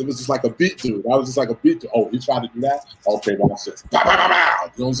beats. It was just like a beat dude. I was just like a beat dude. Oh, he tried to do that? Okay, well, that's it. Bow, bow, bow,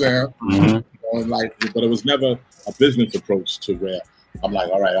 bow. You know what I'm saying? You know, like, but it was never a business approach to where I'm like,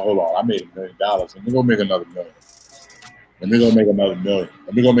 all right, hold on. I made $1 million. Let me go make another $1 million. Let me go make another $1 million.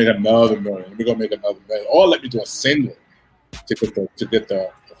 Let me go make another $1 million. Let me go make another $1 million. Or let me do a single to get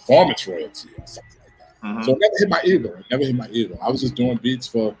the performance royalty or something like that. So it never hit my ego. It never hit my ego. I was just doing beats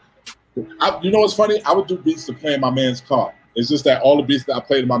for. You know what's funny? I would do beats to play in my man's car. It's just that all the beats that I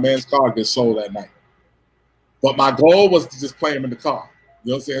played in my man's car get sold that night. But my goal was to just play them in the car.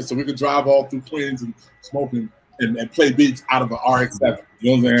 You know what I'm saying? So we could drive all through Queens and smoking and play beats out of an RX-7.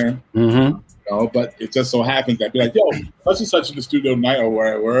 You know what I'm saying? You know, but it just so happens that I'd be like, yo, such and such in the studio tonight or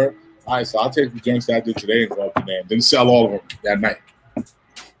where. All right, so I'll take the joints that I did today and go up in there and then sell all of them that night.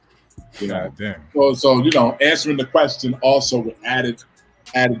 You know? Damn. So you know, answering the question also with added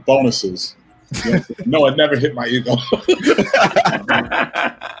bonuses. You know, no, it never hit my ego.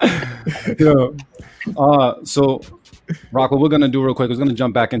 So Rock, what we're gonna do real quick is we're gonna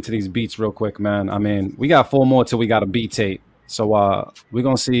jump back into these beats real quick, man. I mean, we got 4 more till we got a beat tape. So we're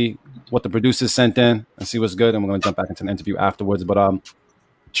gonna see what the producers sent in and see what's good, and we're gonna jump back into the interview afterwards. But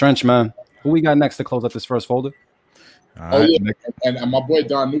Trench, man, who we got next to close up this first folder? Oh yeah, and my boy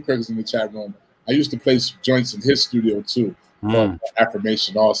Don Newkirk is in the chat room. I used to play joints in his studio too. For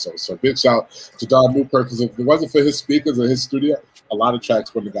affirmation also. So big shout to Don Newkirk, because if it wasn't for his speakers or his studio, a lot of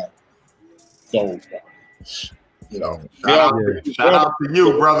tracks wouldn't have got gold. You know. Shout out to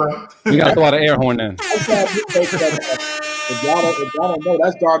you, brother. You got to throw out an air horn then. If y'all don't know,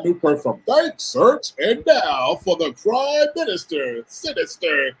 that's Don Newkirk from Thanks, Search, and now for the Prime Minister,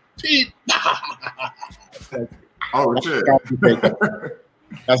 Sinister Pete. Oh, shit.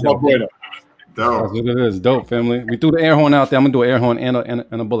 That's my boy, though. Dope. That's what it is. Dope, family. We threw the air horn out there. I'm going to do an air horn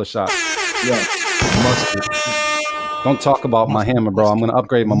and a bullet shot. Yeah. Musket. Don't talk about my hammer, bro. I'm going to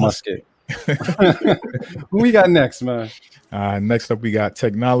upgrade my musket. Who we got next, man? Next up, we got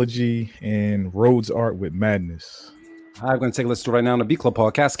Technology and Rhodes Art with Madness. I'm going to take a listen to right now on the Beat Club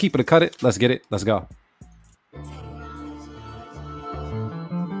podcast. Keep it or cut it. Let's get it. Let's go.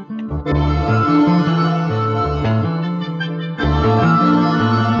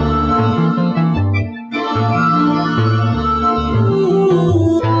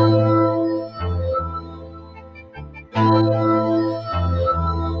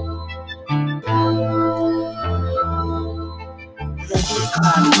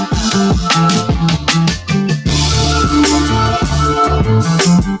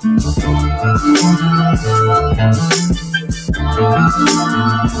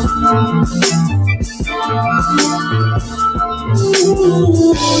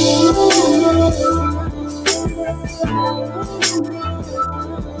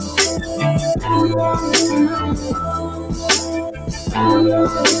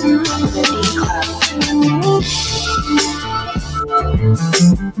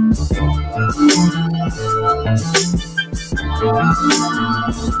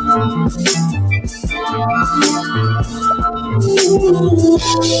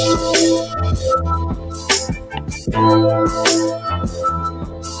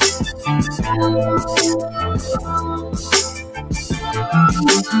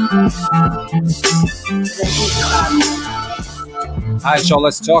 All right, y'all,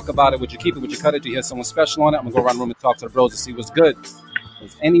 let's talk about it. Would you keep it? Would you cut it? Do you hear someone special on it? I'm going to go around the room and talk to the bros to see what's good.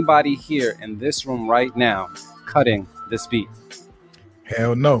 Is anybody here in this room right now cutting this beat?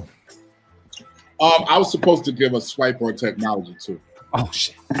 Hell no. I was supposed to give a swipe on Technology, too. Oh,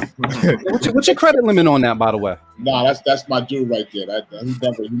 shit. What's your credit limit on that, by the way? Nah, that's my dude right there.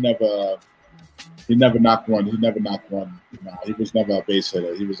 He never knocked one. Nah, he was never a base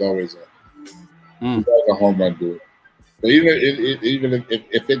hitter. He was always a home run dude. But even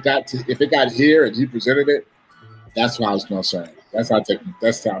if it got here and he presented it, that's what I was concerned. That's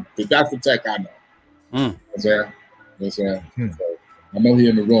the Tech I know. Yes, sir. So, I know he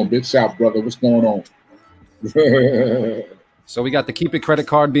in the room. Big shout, brother. What's going on? So we got the Keep It credit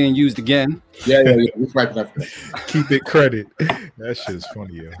card being used again. Yeah. We're swiping up. Keep It credit. That shit's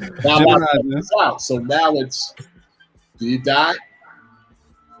funny, yo. So now it's D-Dot,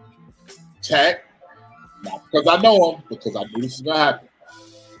 Tech. Not because I know him, because I knew this was gonna happen.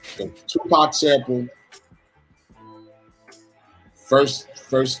 The Tupac sample, first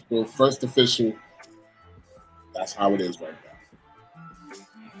official. That's how it is right now.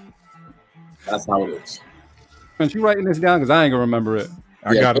 That's how it is. Aren't you writing this down? Because I ain't gonna remember it.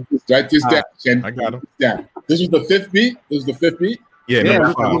 I got it. Write this down. I got him. Down. This was the fifth beat. Yeah, number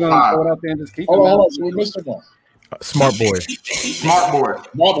we're 5. gonna throw it out there and just keep it. Hold on. So we missed one. Smart Boy.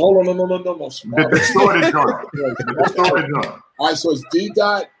 Hold on. No. The distorted joint. All right, so it's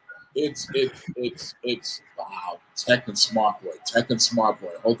D-Dot. It's wow. Tech and Smart Boy.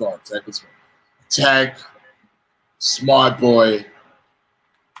 Hold on. Tech, Smart Boy.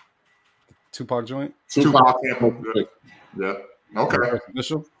 Tupac joint. Tupac sample. Yeah. Okay.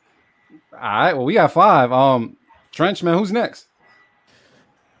 Official. All right. Well, we got 5. Trench, man. Who's next?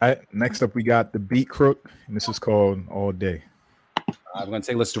 All right, next up, we got the Beat Crook, and this is called All Day. I'm going to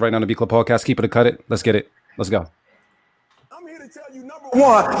take a listen to right now on the Beat Club podcast. Keep it or cut it. Let's get it. Let's go. I'm here to tell you, number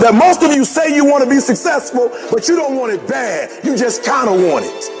one, that most of you say you want to be successful, but you don't want it bad. You just kind of want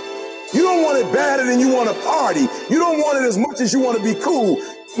it. You don't want it badder than you want to party. You don't want it as much as you want to be cool.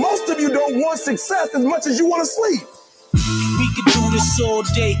 Most of you don't want success as much as you want to sleep. We could do this all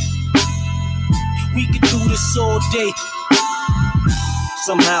day.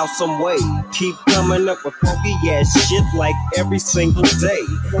 Somehow, some way, keep coming up with funky ass shit like every single day.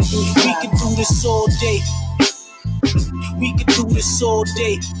 We could do this all day.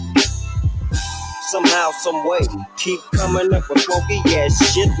 Somehow, some way, keep coming up with funky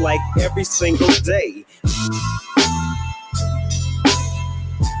ass shit like every single day.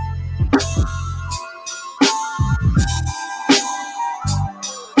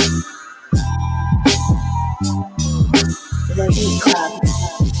 The Beat Club.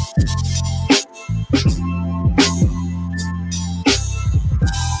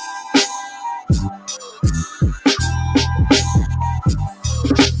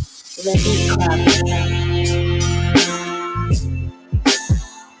 The Beat Club.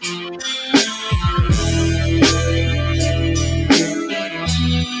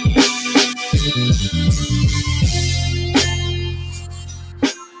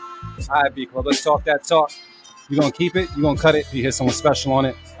 All right, B Club, let's talk that talk. You gonna keep it? You gonna cut it? You hear someone special on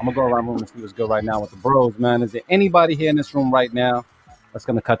it? I'm gonna go around the room and see what's good right now with the bros, man. Is there anybody here in this room right now that's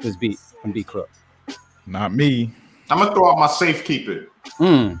gonna cut this beat from B Club? Not me. I'm gonna throw out my safe keep it.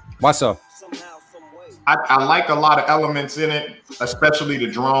 Why so? I like a lot of elements in it, especially the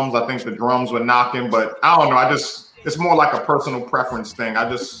drums. I think the drums were knocking, but I don't know. It's more like a personal preference thing. I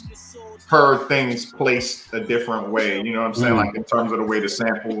just heard things placed a different way. You know what I'm saying? Like in terms of the way the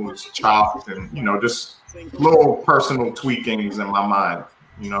sample was chopped and, you know, just little personal tweakings in my mind.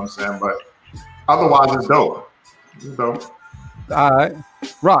 You know what I'm saying? But otherwise, it's dope. It's dope. All right.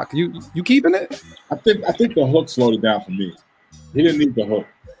 Rock, you keeping it? I think the hook slowed it down for me. He didn't need the hook.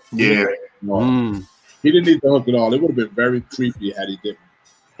 Yeah. He didn't need the hook at all. It would have been very creepy had he didn't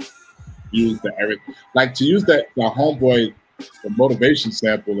use the Eric. Like to use the Homeboy, the motivation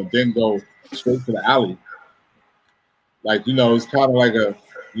sample and then go straight to the alley. Like, you know, it's kind of like it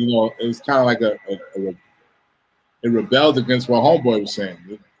rebelled against what Homeboy was saying.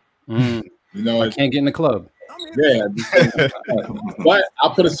 You know, I can't get in the club. Yeah, but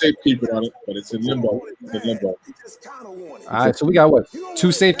I'll put a safe keeper on it, but it's in limbo. All right, so we got what?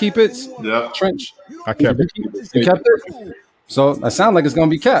 2 safe keep its? Yeah. Trench. I kept it. You kept it? So that sounds like it's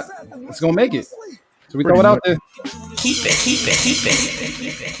gonna be kept. It's gonna make it. So we throw it out there. Keep it.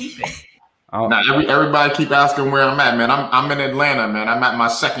 Now everybody keep asking where I'm at, man. I'm in Atlanta, man. I'm at my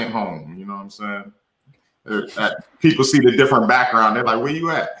second home. You know what I'm saying? People see the different background. They're like, "Where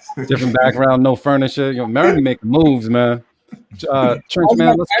you at?" Different background, no furniture. You know, Mary making moves, man. Trench,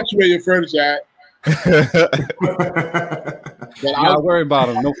 man. Let's ask you where your furniture at. Not worry about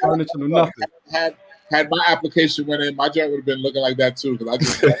them. No furniture, no nothing. Had my application went in, my joint would have been looking like that too. Because I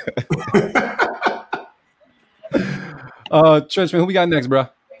just. Trench, man, who we got next, bro?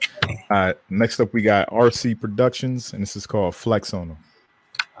 Next up, we got RC Productions, and this is called Flex on Them.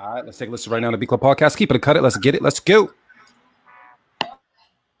 All right, let's take a listen right now to the B Club Podcast. Keep it, cut it. Let's get it. Let's go.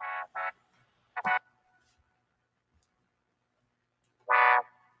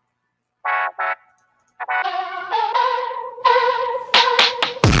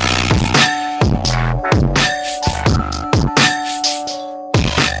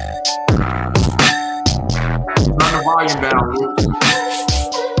 Turn the volume down, Luke.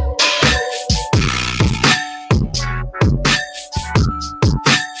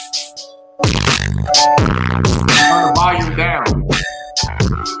 Volume down.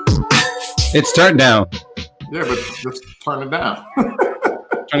 It's turned down. Yeah, but just turn it down.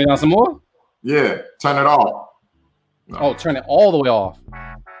 Turn it down some more? Yeah, turn it off. No. Oh, turn it all the way off.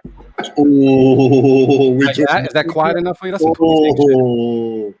 Oh, is that quiet enough for you? That's we're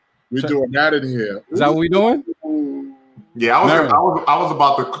doing that in here. Is that what we're doing? Yeah, I was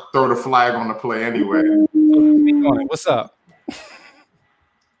about to throw the flag on the play anyway. What's up?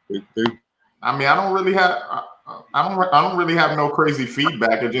 I mean, I don't really have no crazy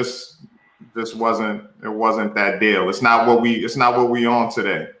feedback. It just wasn't that deal. It's not what we on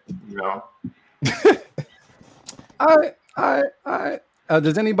today, you know.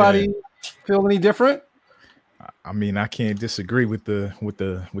 Does anybody feel any different? I mean, I can't disagree with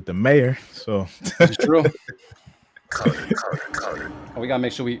the mayor. So it's true. Cut it. Oh, we gotta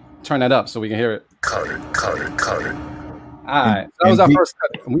make sure we turn that up so we can hear it. Cut it. All right, so that was our first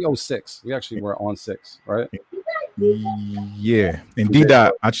cut. We 06. We actually were on 6, right? Yeah. And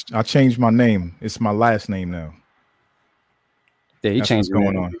D-Dot, I changed my name. It's my last name now. Yeah, he changed what's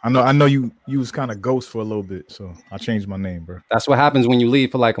going on. I know you was kind of ghost for a little bit, so I changed my name, bro. That's what happens when you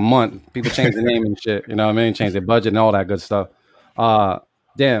leave for like a month. People change the name and shit. You know what I mean? Change their budget and all that good stuff.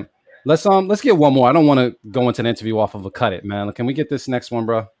 Damn. Let's get one more. I don't want to go into the interview off of a cut it, man. Can we get this next one,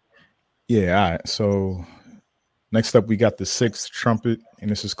 bro? Yeah, all right. So next up, we got the 6th trumpet, and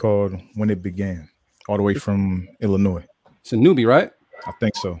this is called When It Began, all the way from Illinois. It's a newbie, right? I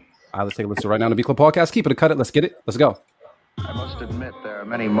think so. All right, let's take a listen right now to the B Club Podcast. Keep it, cut it. Let's get it. Let's go. I must admit there are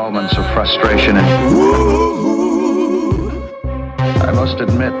many moments of frustration. I must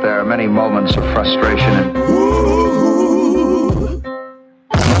admit there are many moments of frustration.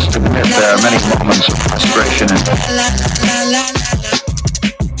 I must admit there are many moments of frustration.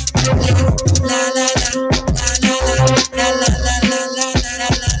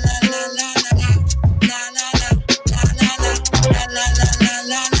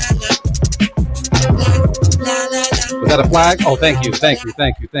 Was that a flag? Oh, thank you. Trench,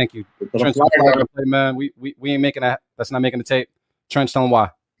 flag, man. We ain't making that. That's not making the tape. Trench, tell him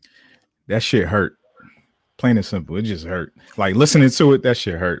why. That shit hurt. Plain and simple. It just hurt. Like listening to it, that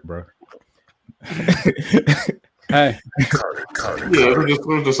shit hurt, bro. Hey. Yeah, it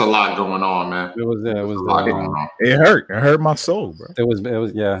was just a lot going on, man. It was a lot going on. It hurt. It hurt my soul, bro. It was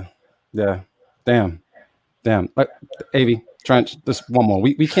yeah. Yeah. Damn. Avi, Trench, this one more.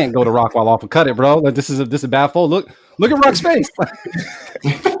 We can't go to Rockwilder off and cut it, bro. Like, this is a bad fold. Look at Rock's face.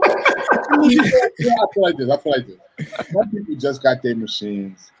 Yeah, I feel like this. Some people just got their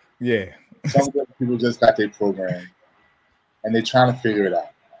machines. Yeah. Some of them people just got their program, and they're trying to figure it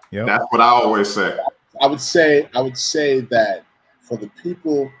out. Yep. That's what I always say. I would say that for the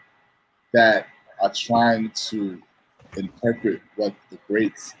people that are trying to interpret what the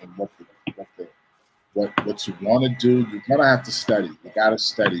greats and what you want to do, you're gonna have to study. You gotta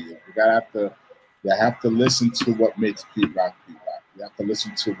study. You have to listen to what makes Pete Rock. You have to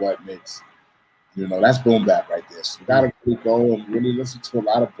listen to what makes, that's boom bap right there. So you gotta really go and really listen to a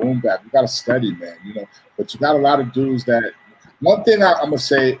lot of boom bap. You gotta study, man. But you got a lot of dudes that. One thing I'm gonna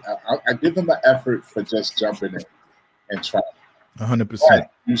say, I give them an effort for just jumping in and trying. 100%.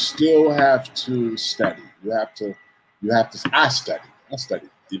 You still have to study. You have to. I study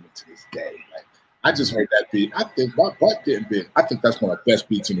even to this day. Like, I just heard that beat. I think my butt getting big. I think that's one of the best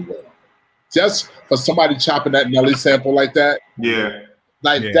beats in the world. Just for somebody chopping that Nelly sample like that. Yeah.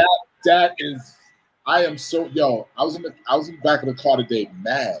 That is. I am so I was in the back of the car today,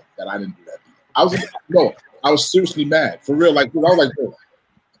 mad that I didn't do that beat. I was seriously mad for real. Like, I was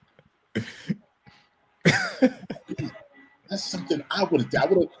like, that's something I would have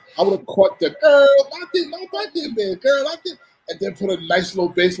done. I would have caught the girl. I did my bucket, man. Girl, I did, and then put a nice little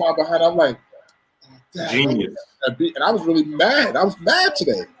bass line behind. I'm like, genius. And I was really mad. I was mad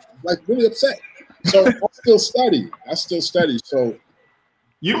today, like really upset. So I still study. So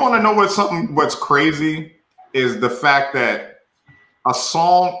you want to know what's crazy is the fact that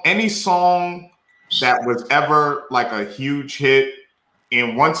any song that was ever like a huge hit,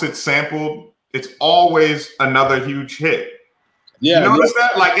 and once it's sampled, it's always another huge hit. Yeah, you notice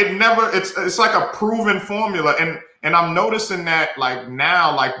that? Like it's like a proven formula, and I'm noticing that like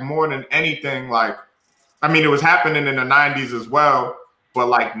now, like more than anything, like I mean, it was happening in the 90s as well, but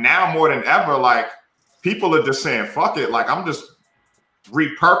like now more than ever, like people are just saying, fuck it. Like I'm just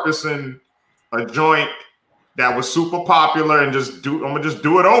repurposing a joint that was super popular and I'm gonna just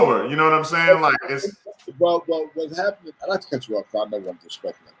do it over. You know what I'm saying? Like it's well what's happening, I'd like to cut you off, I know I'm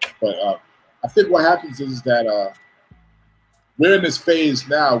disrespecting it. But I think what happens is that we're in this phase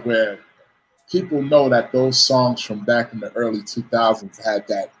now where people know that those songs from back in the early 2000s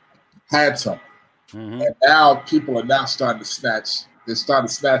had something. Mm-hmm. And now people are now starting to snatch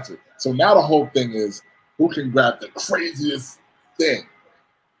it. So now the whole thing is who can grab the craziest thing.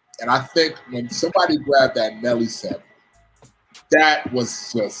 And I think when somebody grabbed that Nelly sample, that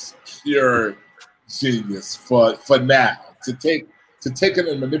was just pure genius for now. To take it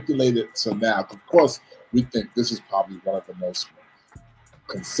and manipulate it to now. Of course, we think this is probably one of the most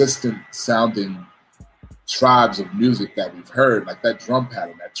consistent sounding tribes of music that we've heard, like that drum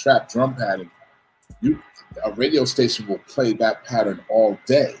pattern, that trap drum pattern. A radio station will play that pattern all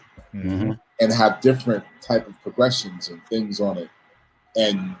day and have different type of progressions and things on it,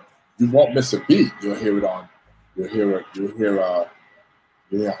 and you won't miss a beat. You'll hear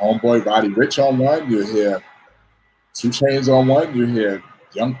Homeboy Roddy Ricch on one. You'll hear 2 Chainz on one. You'll hear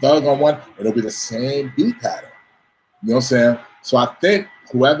Young Thug on one. It'll be the same beat pattern. You know what I'm saying? So I think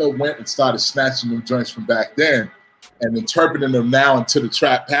whoever went and started snatching them joints from back then and interpreting them now into the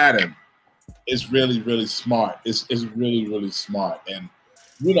trap pattern is really, really smart. It's really, really smart. And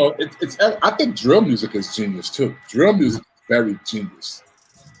I think drill music is genius too. Drill music is very genius.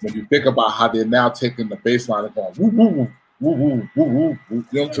 When you think about how they're now taking the bass line and going woo woo woo woo woo woo, you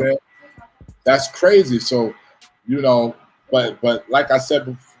know what I'm saying? That's crazy. So, but like I said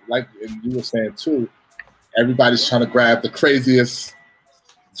before, like and you were saying too, everybody's trying to grab the craziest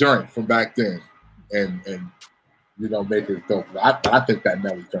joint from back then and make it dope. I think that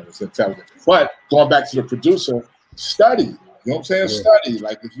Nelly joint is intelligent. But going back to the producer, study. You know what I'm saying? Yeah. Study.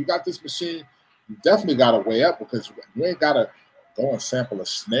 Like if you got this machine, you definitely got to weigh up because you ain't got to go and sample a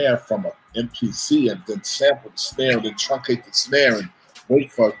snare from an MPC and then sample the snare and then truncate the snare and wait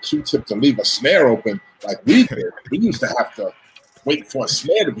for a Q-tip to leave a snare open like we did. We used to have to wait for a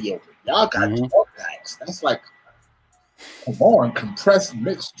snare to be open. Y'all got drum packs. That's like, come on, compressed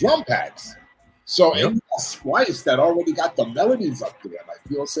mixed drum packs. So and you got Splice that already got the melodies up there. Like,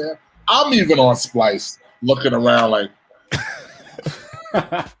 you know what I'm saying? I'm even on Splice looking around like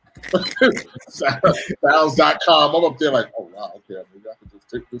sounds.com. I'm up there like, oh wow, okay, maybe I can just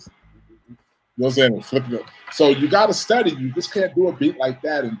take this. You know what I'm saying? And flip it. So you gotta study. You just can't do a beat like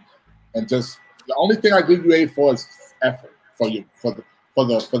that and just the only thing I give you A for is effort for the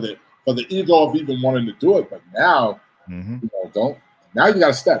ego of even wanting to do it. But now now you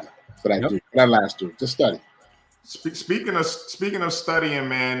gotta study for that dude, for that last dude. Just study. Speaking of studying,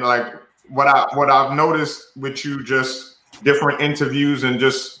 man, like what I've noticed with you, just different interviews and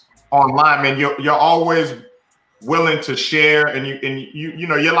just online, man, you're always willing to share, and you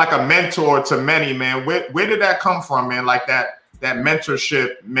know you're like a mentor to many, man. Where did that come from, man? Like that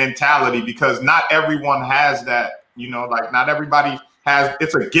mentorship mentality, because not everyone has that, you know, like not everybody has.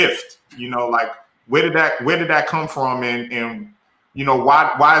 It's a gift, you know. Like where did that come from, and you know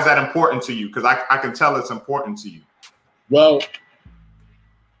why is that important to you? Because I can tell it's important to you. Well,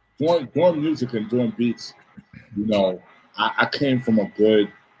 doing music and doing beats, you know, I came from a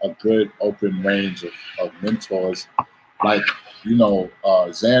good open range of mentors, like, you know,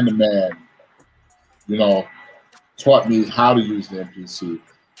 Xander Man, you know, taught me how to use the MPC,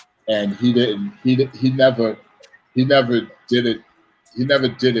 and he never did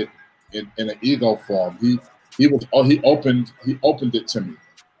it in an ego form. He opened it to me.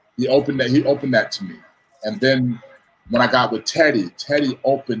 He opened that to me, and then when I got with Teddy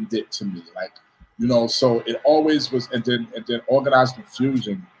opened it to me, like, you know. So it always was, and then Organized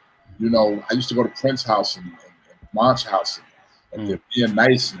Confusion, you know. I used to go to Prince's house and Monch house, and then being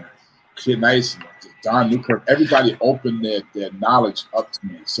nice and Kid Nice and Don Newkirk. Everybody opened their knowledge up to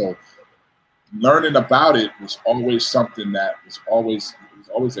me. So learning about it was always something that was always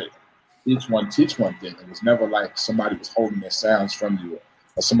a each one teach one thing. It was never like somebody was holding their sounds from you,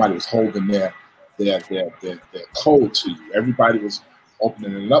 or somebody was holding their code to you. Everybody was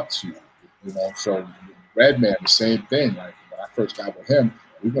opening it up to you, you know. So Redman, the same thing. Like when I first got with him,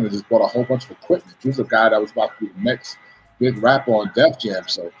 we were gonna just bought a whole bunch of equipment. He was a guy that was about to be the next big rapper on Def Jam.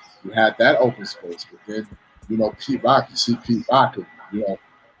 So you had that open space. But then, you know, Pete Rock, you see Pete Rock, and, you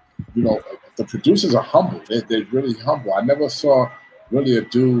know, the producers are humble. They're really humble. I never saw really a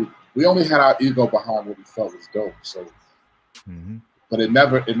dude. We only had our ego behind what we felt was dope. So, but it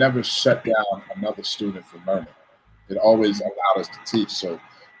never shut down another student from learning. It always allowed us to teach. So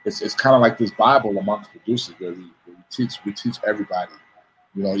it's kind of like this Bible amongst producers where we teach everybody.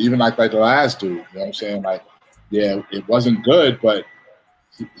 You know, even like the last dude. You know what I'm saying? Like, yeah, it wasn't good, but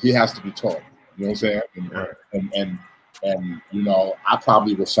he has to be taught. You know what I'm saying? And you know, I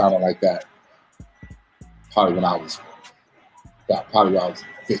probably was sounding like that probably when I was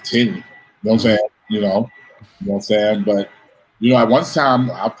 15. You know what I'm saying? You know what I'm saying? But you know, at one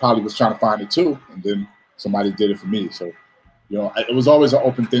time I probably was trying to find it too, and then somebody did it for me. So, you know, it was always an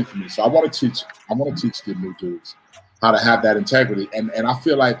open thing for me. So I want to teach the new dudes how to have that integrity. And I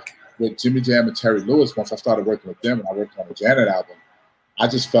feel like with Jimmy Jam and Terry Lewis, once I started working with them and I worked on the Janet album, I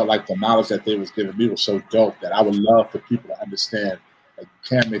just felt like the knowledge that they was giving me was so dope that I would love for people to understand that you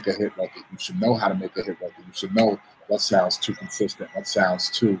can't make a hit record. You should know how to make a hit record. You should know what sounds too consistent, what sounds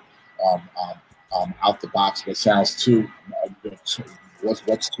too out the box, what sounds too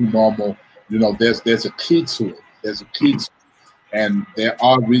what's too normal. You know, there's a key to it. There's a key to it. And there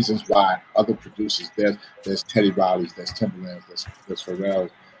are reasons why other producers, there's Teddy Riley's, there's Timberland's, there's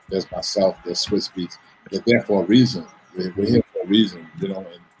Pharrell's, there's myself, there's Swiss Beats. They're there for a reason. We're here for a reason, you know,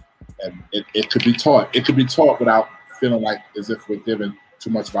 and it could be taught. It could be taught without feeling like as if we're giving too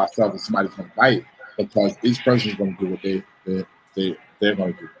much of ourselves and somebody's going to bite, because each person is going to do what they're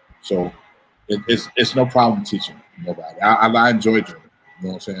going to do. So it's no problem teaching nobody. I enjoy doing it. You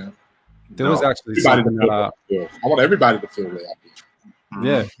know what I'm saying? There was actually something that I want everybody to feel where I feel.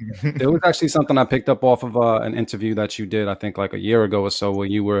 Yeah, there was actually something I picked up off of an interview that you did, I think like a year ago or so, where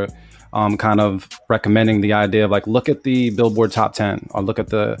you were kind of recommending the idea of like, look at the Billboard Top 10 or look at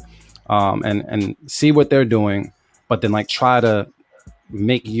the and see what they're doing, but then like try to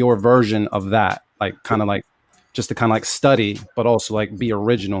make your version of that, like kind of like just to kind of like study, but also like be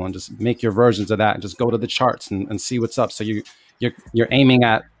original and just make your versions of that and just go to the charts and see what's up. So you're aiming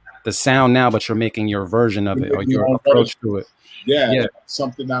at the sound now, but you're making your version of it or your approach to it. Yeah.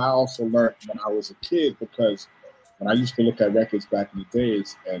 Something that I also learned when I was a kid, because when I used to look at records back in the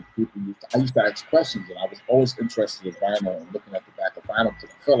days, and I used to ask questions, and I was always interested in vinyl and looking at the back of vinyl,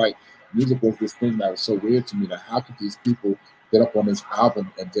 because I felt like music was this thing that was so weird to me, that how could these people get up on this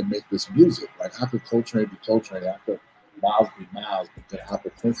album and then make this music? Like, how could Coltrane be Coltrane? How could Miles be Miles? But then how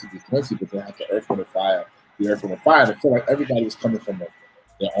could Quincy be Quincy? But then how could Earth, Wind & Fire be Earth, Wind & Fire? And I feel like everybody was coming from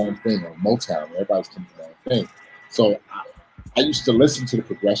their own thing, or Motown. Everybody was coming from their own thing. So I used to listen to the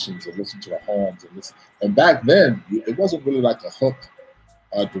progressions and listen to the horns and listen. And back then, it wasn't really like a hook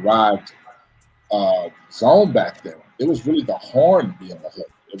derived zone back then. It was really the horn being the hook.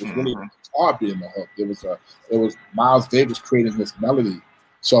 It was really the guitar being the hook. It was Miles Davis creating this melody.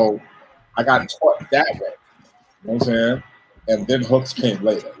 So I got taught that way. You know what I'm saying? And then hooks came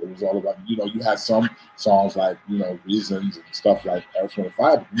later. It was all about, you know, you had some songs like, you know, Reasons and stuff like Earth, Wind &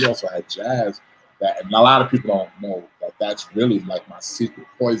 Fire, but you also had jazz that, and a lot of people don't know that that's really like my secret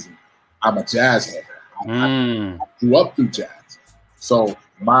poison. I'm a jazz head. I grew up through jazz, so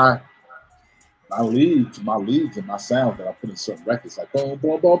my leads and my sounds that I put in certain records, like boom,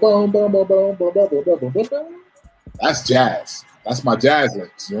 boom, boom, boom, boom, boom, boom, boom, boom, boom, boom, boom, boom. That's jazz. That's my jazz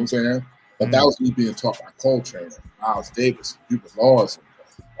licks. You know what I'm saying? But that was me being taught by Coltrane, Miles Davis, Hubert Laws,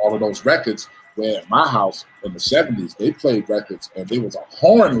 all of those records. Where at my house in the 70s, they played records and there was a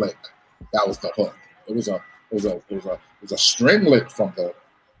horn lick that was the hook. It was a string lick from the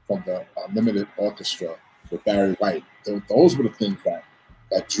limited orchestra with Barry White. Those were the things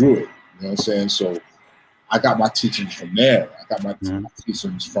that drew it. You know what I'm saying? So I got my teachings from there. I got my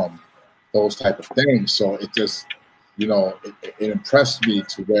teachings from those type of things. So it just, you know, it impressed me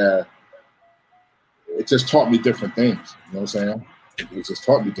to where it just taught me different things. You know what I'm saying? It just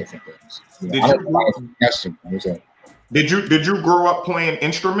taught me different things. You know, Did you grow up playing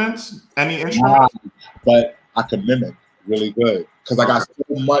instruments? Any instruments? But I could mimic really good because I got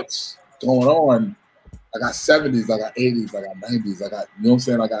so much going on. I got 70s, I got 80s, I got 90s, I got, you know what I'm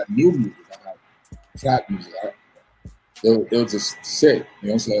saying? I got new music, I got trap music. It'll just sit, you know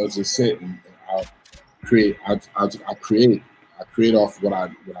what I'm saying? It'll just sit and I'll create. I create off what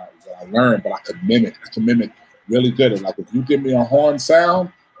I learned, but I could mimic. Really good. And like if you give me a horn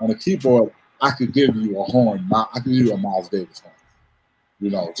sound on a keyboard, I could give you a horn. I could give you a Miles Davis horn. You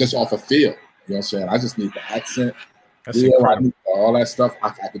know, just off a feel. You know what I'm saying? I just need the accent, feel, I need all that stuff.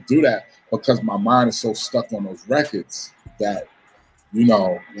 I could do that because my mind is so stuck on those records that, you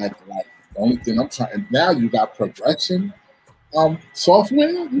know, like the only thing I'm trying. And now you got progression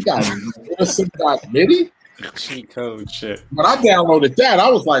software. You got MIDI. Cheat code shit. When I downloaded that, I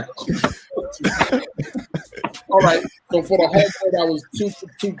was like, all right. So for the homeboy that was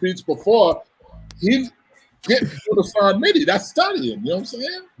two beats before, he get Unison MIDI. That's studying. You know what I'm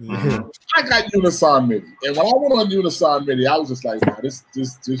saying? Mm-hmm. I got Unison MIDI, and when I went on Unison MIDI, I was just like, nah, this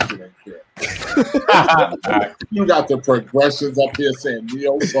shit ain't fair. You got the progressions up here saying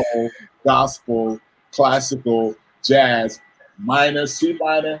neo soul, gospel, classical, jazz, minor, C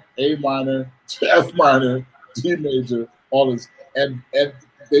minor, A minor, F minor, D major, all this, and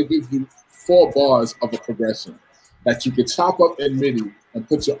they give you 4 bars of a progression that you can chop up in MIDI and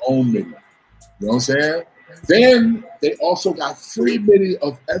put your own MIDI. You know what I'm saying? Then they also got free MIDI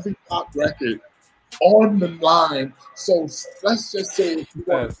of every pop record on the line. So let's just say if you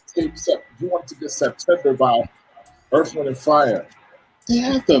want to get September by Earth, Wind, and Fire, they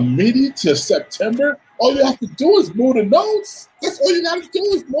have the MIDI to September. All you have to do is move the notes. That's all you got to do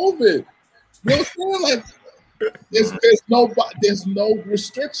is move it. You know what I'm saying? Like there's no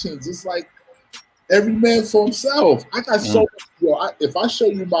restrictions. It's like every man for himself. I got so much. If I show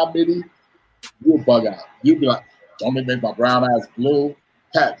you my MIDI, you'll bug out. You'll be like, "Don't make my brown eyes blue."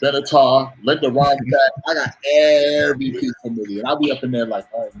 Pat Benatar, Linda Ronstadt. I got every piece of MIDI, and I'll be up in there like,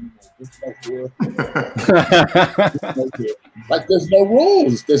 "Oh, you know, this no good." Like there's no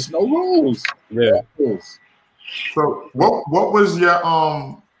rules. There's no rules. Yeah. So what was your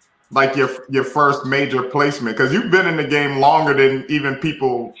like your first major placement? Because you've been in the game longer than even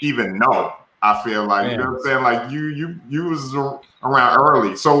people even know. I feel like, you know what I'm saying? Like you was around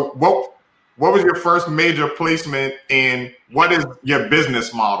early. So what was your first major placement, and what is your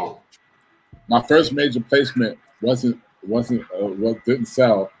business model? My first major placement didn't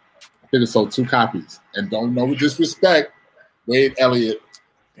sell. I think it sold 2 copies. And don't know with disrespect, Wade Elliott.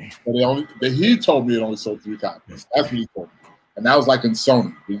 But he told me it only sold 3 copies. That's what he told me. And that was like in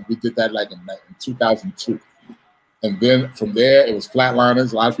Sony. We did that like in 2002. And then from there, it was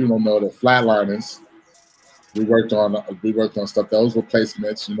Flatliners. A lot of people don't know that Flatliners. We worked on stuff. Those were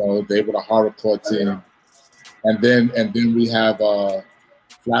placements. You know, they were the horrorcore team. And then we have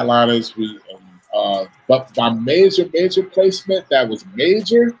Flatliners. But my major placement that was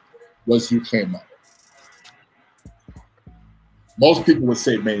major was You Came Up. Most people would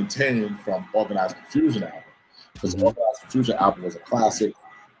say Maintain from Organized Confusion album, because Organized Confusion album was a classic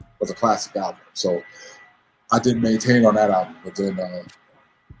album. So I did Maintain on that album, but then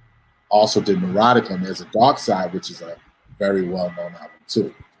also did Neurotic, and there's a Dark Side, which is a very well-known album too. You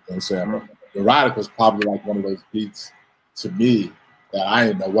know what I'm saying? Neurotic was probably like one of those beats to me that I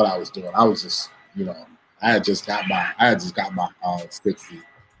didn't know what I was doing. I was just, you know, I had just got my 60.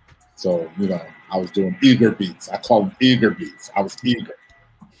 So, you know, I was doing eager beats. I call them eager beats. I was eager.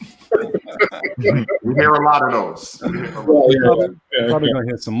 We hear a lot of those. Probably gonna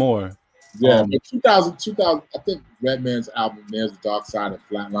hear some more. Yeah, but 2000, I think Redman's album, There's the Dark Side, and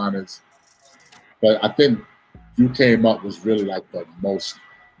Flatliners. But I think You Came Up was really like the most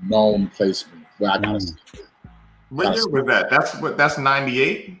known placement. Where I got What year was that? That's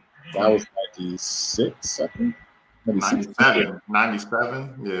 98? That was like 96, I think. 97,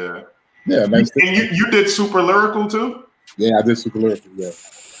 yeah. Yeah, and you did Super Lyrical too? Yeah, I did Super Lyrical, yeah.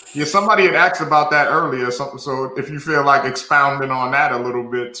 Yeah, somebody had asked about that earlier, so if you feel like expounding on that a little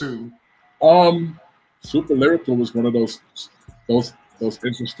bit too. Super Lyrical was one of those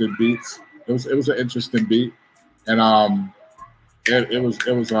interesting beats. It was an interesting beat, and it was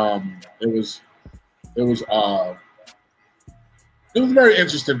a very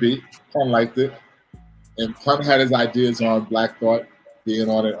interesting beat. Pun liked it, and Pun had his ideas on Black Thought being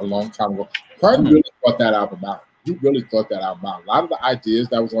on it a long time ago. Pun really thought that album out. He really thought that album out. A lot of the ideas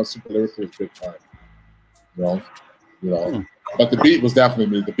that was on Super Lyrical was big Pun. You know. But the beat was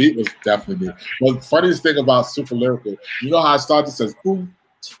definitely me. Well, the funniest thing about Super Lyrical, you know how I started? It says boom.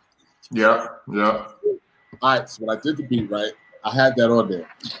 Yeah. All right, so when I did the beat, right, I had that on there.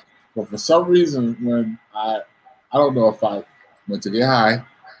 But for some reason, when I don't know if I went to get high,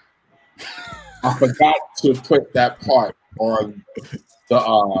 I forgot to put that part on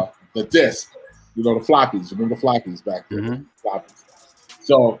the disc. You know, the floppies. Remember floppies back then? Mm-hmm. Floppies.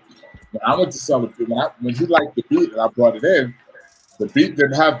 So when I went to sell it, when he liked the beat and I brought it in, the beat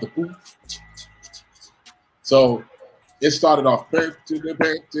didn't have the boom. So it started off. So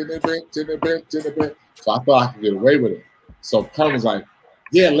I thought I could get away with it. So Pun was like,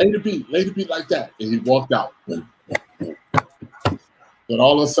 yeah, lay the beat like that. And he walked out. Then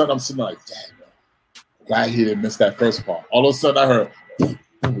all of a sudden I'm sitting like, dang, man, glad he didn't miss that first part. All of a sudden I heard,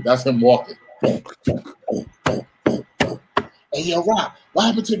 that's him walking. Hey, yo, Rock, what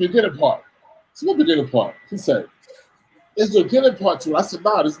happened to the beginning part? So what beginning part? He said, it's the beginning part too. I said,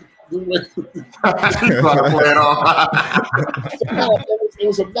 nah, this is the way. It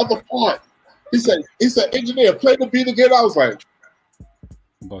was another part. He said, engineer, play the beat again. I was like,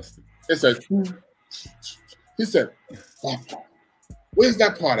 busted. He said, that part. Where's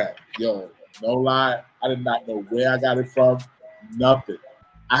that part at? Yo, no lie, I did not know where I got it from. Nothing.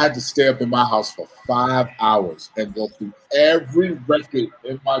 I had to stay up in my house for 5 hours and go through every record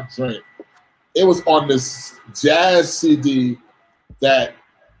in my drink. It was on this jazz CD that,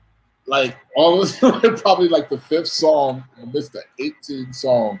 like, all of probably like the 5th song in the 18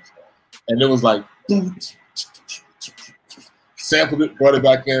 songs, and it was like sampled it, brought it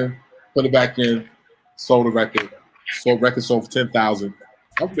back in, put it back in, sold the record. So record sold for 10,000.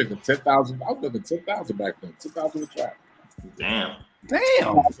 I was making 10,000. I was making 10,000 back then. 10,000 a track. Damn.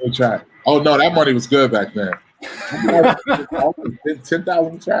 10,000 a track. Oh no, that money was good back then.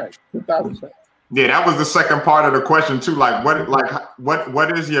 10,000 a track. 10,000 a track. Yeah, that was the second part of the question too. Like,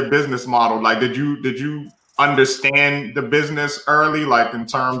 what is your business model? Like, did you understand the business early, like in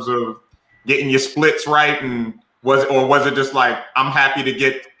terms of getting your splits right, and was it just like, I'm happy to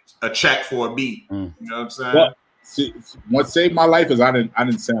get a check for a beat? You know what I'm saying? Well, see, what saved my life is I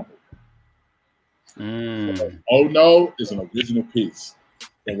didn't sample. Oh No is an original piece.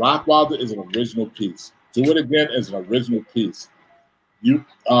 The Rockwilder is an original piece. Do It Again is an original piece.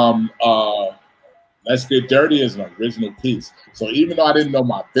 Let's Get Dirty is an original piece. So even though I didn't know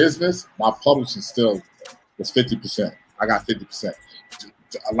my business, my publishing still was 50%. I got 50%.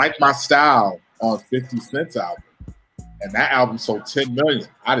 I like my style on 50 Cent's album, and that album sold 10 million.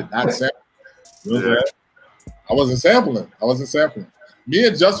 I did not sample. You know what I'm saying? I wasn't sampling. Me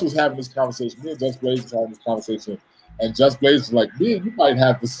and Just was having this conversation. Me and Just Blaze was having this conversation, and Just Blaze was like, "Me and you might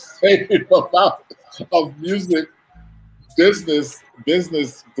have the same amount of music business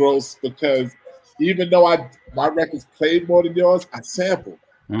gross, because even though my records played more than yours, I sampled.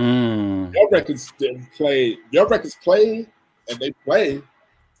 Your records didn't play. Your records played and they play,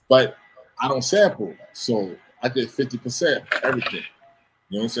 but I don't sample, so I get 50% for everything.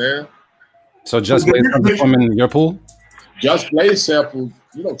 You know what I'm saying? So Just Blaze comes from in your pool? Just Blaze sampled.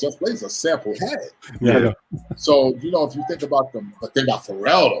 You know, Just Blaze is a sample head. Yeah. So you know, if you think about them, but they got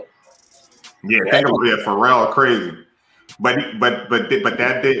Pharrell though. Yeah, Pharrell crazy. But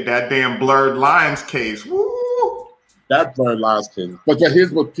that damn Blurred Lines case. Woo! That Blurred Lines case. But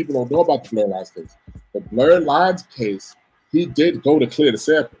here's what people don't know about the Blurred Lines case. The Blurred Lines case, he did go to clear the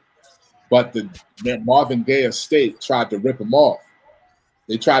sample, but the Marvin Gaye estate tried to rip him off.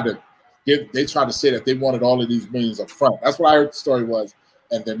 They tried to say that they wanted all of these millions up front. That's what I heard the story was.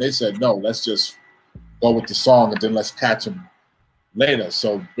 And then they said, no, let's just go with the song and then let's catch him later.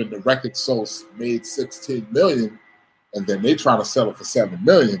 So when the record made 16 million, and then they trying to sell it for 7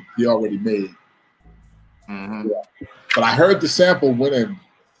 million, he already made. Mm-hmm. Yeah. But I heard the sample went in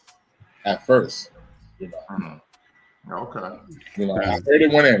at first. You know. Okay. You know, I heard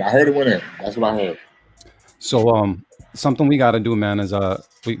it went in. That's what I heard. So something we got to do, man, is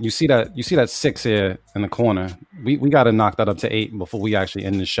you see that 6 here in the corner. We got to knock that up to 8 before we actually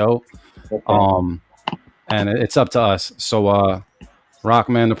end the show. Okay. And it's up to us. So, Rock,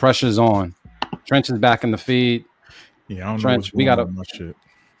 man, the pressure's on. Trench is back in the feed. Yeah, I don't Trench, know.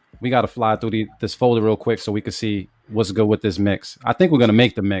 We gotta fly through this folder real quick so we can see what's good with this mix. I think we're gonna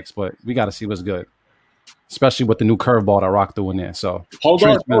make the mix, but we gotta see what's good, especially with the new curveball that Rock threw in there. So hold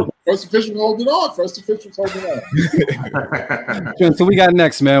on, first official holding on. So we got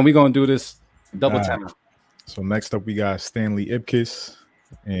next, man. We gonna do this double time. So next up we got Stanley Ipkiss,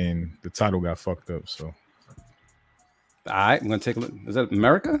 and the title got fucked up. So all right, we're gonna take a look. Is that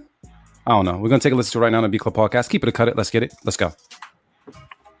America? I don't know. We're gonna take a listen to it right now on the B Club Podcast. Keep it or cut it. Let's get it. Let's go.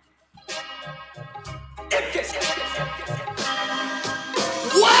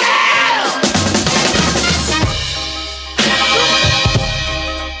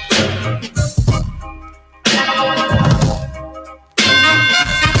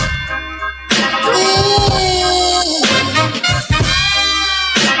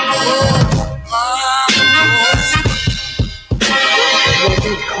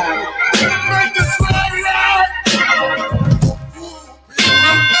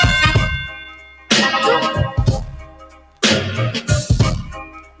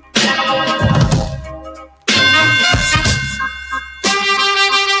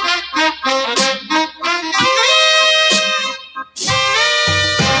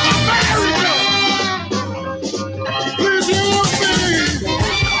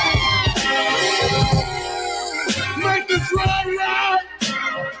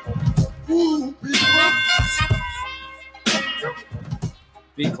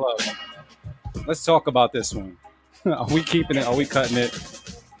 B Club. Let's talk about this one. Are we keeping it? Are we cutting it?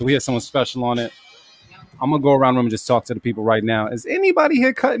 Do we have someone special on it? I'm gonna go around the room and just talk to the people right now. Is anybody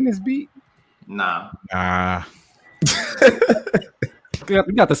here cutting this beat? Nah.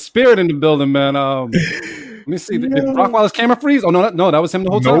 We got the spirit in the building, man. Let me see. Did Rockwilder's camera freeze? Oh no, that was him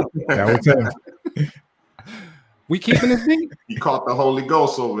the whole time. That was him. We keeping this beat? He caught the Holy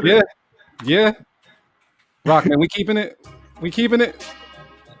Ghost over there. Yeah. Rock, man, we keeping it.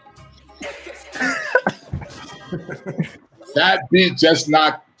 That beat just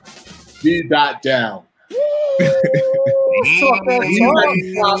knocked D Dot down. And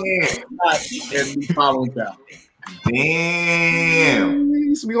we followed down. Damn.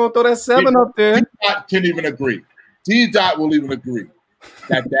 We gonna throw that 7 up there. D Dot can't even agree. D Dot will even agree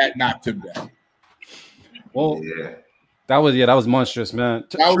that knocked him down. Well, that was monstrous, man.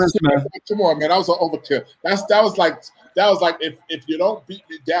 Come on, man. That was an overkill. That was like if you don't beat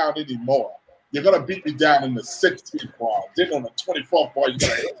me down anymore, you're gonna beat me down in the 16th bar. Then on the 24th bar, you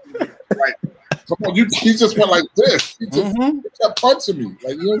gotta hit me. Like, come on, he just went like this. He just kept punching me.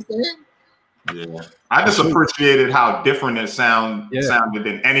 Like, you know what I'm saying? Yeah. I just appreciated how different it sounded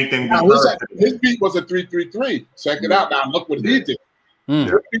than anything we heard. His beat was a 3-3-3. Check it out. Now look what he did. His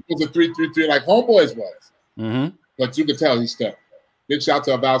beat was a 3-3-3 like Homeboys was. Mm-hmm. But you can tell he's stuck. Big shout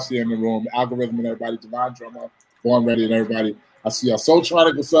to Avalsi in the room, Algorithm and everybody, Divine Drummer, Born Ready and everybody. I see our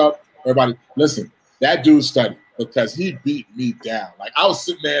Soultronic, what's up? Everybody, listen, that dude studied because he beat me down. Like, I was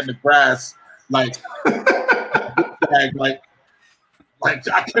sitting there in the grass, like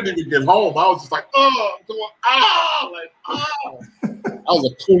I couldn't even get home. I was just like, I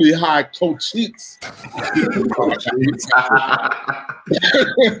was a Cooley High Coach Cheeks. That's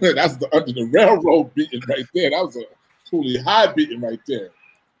under the railroad beating right there. That was a Cooley High beating right there.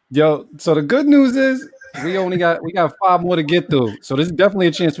 Yo, so the good news is we got 5 more to get through. So there's definitely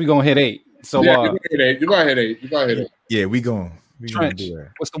a chance we're gonna hit 8. So you're gonna hit 8. Yeah, we going Trench, do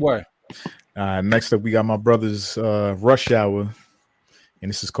that. What's the word? Next up we got my brother's Rush Hour, and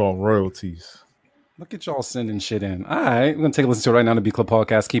this is called Royalties. Look at y'all sending shit in. All right, we're gonna take a listen to it right now on the B Club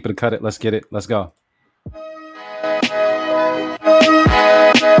Podcast. Keep it and cut it. Let's get it. Let's go.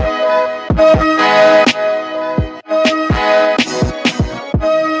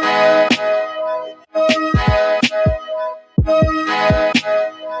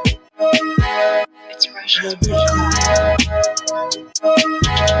 It's Russian.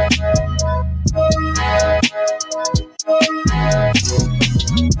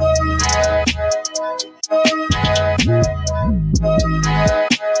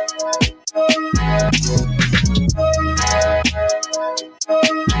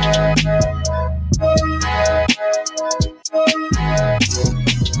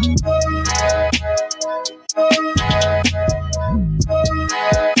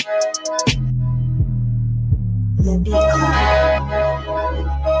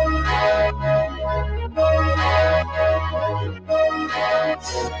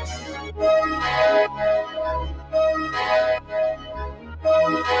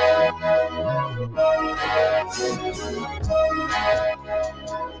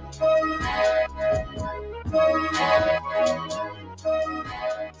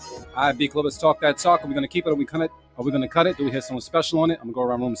 All right, B Club, let's talk that talk. Are we gonna keep it? Are we cut it? Are we gonna cut it? Do we hit someone special on it? I'm gonna go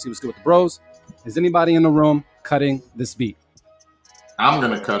around the room and see what's good with the bros. Is anybody in the room cutting this beat? I'm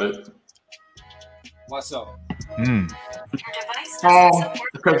gonna cut it. Why so?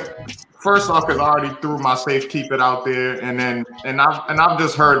 Because first off, because I already threw my safe keep it out there, and I've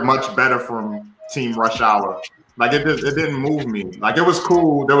just heard much better from Team Rush Hour. Like it didn't move me. Like it was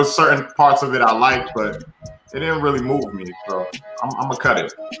cool. There was certain parts of it I liked, but it didn't really move me. So I'm gonna cut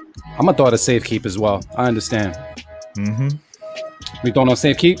it. I'm gonna throw out a safe keep as well. I understand. We throwing on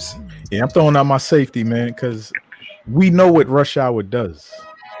safe keeps? Yeah, I'm throwing out my safety, man, because we know what Rush Hour does.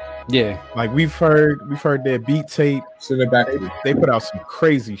 Yeah, like we've heard their beat tape. Send it back. They put out some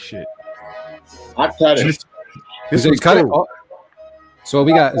crazy shit. I cut it. This was cut cool. It. So what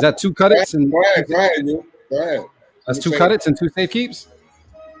we got? Is that 2 cut it's and go ahead. That's 2 cut it's and 2 safe keeps.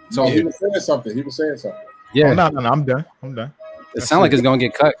 So he was saying something. Yeah, no, I'm done. It sounds like it's gonna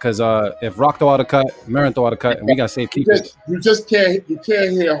get cut because if Rock throw out a cut, Marin throw out a cut, and we got safe keepers. You can't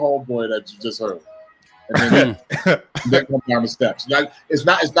hear homeboy that you just heard. And then come down the steps. It's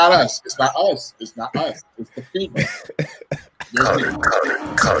not us. It's not us. It's the fever.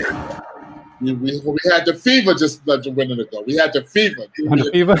 Cut it. We had the fever just a minute ago. We had the fever. The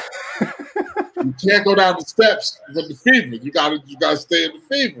fever. You can't go down the steps with the fever. You gotta stay in the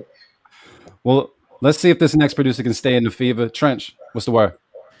fever. Well, let's see if this next producer can stay in the fever. Trench, what's the word?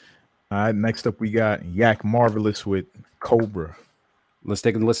 All right, next up we got Yak Marvelous with Cobra. Let's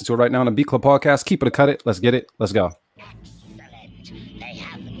take a listen to it right now on the Beat Club podcast. Keep it or cut it. Let's get it. Let's go. They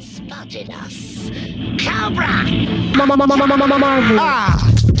haven't spotted us. Cobra!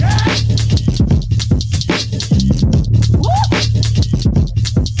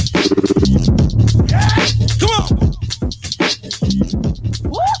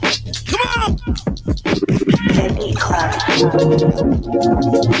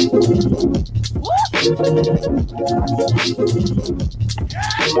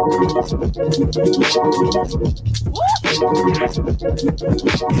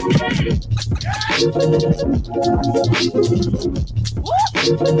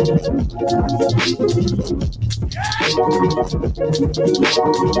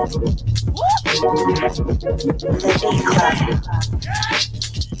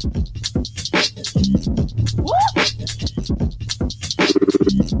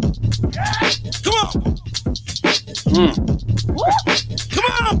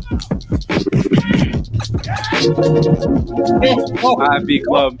 Beat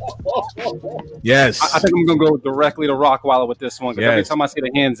Club. Yes. I think I'm gonna go directly to Rockwilder with this one because every time I see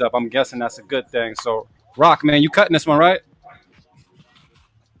the hands up, I'm guessing that's a good thing. So, Rock, man, you cutting this one, right?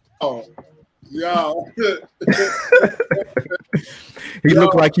 Oh, yo. He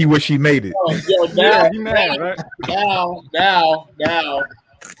looked like he wish he made it. He mad, right? Now.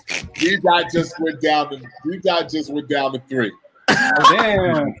 You guys just went down to 3. Oh,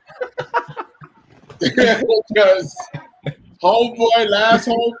 damn. Because last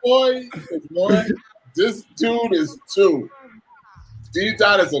homeboy is 1. This dude is 2.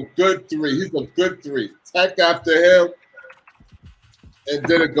 D-Dot is a good 3. He's a good 3. Tech after him, and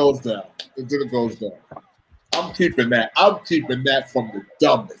then it goes down. I'm keeping that. From the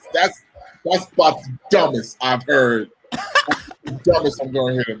dumbest. That's about the dumbest I've heard. The dumbest I'm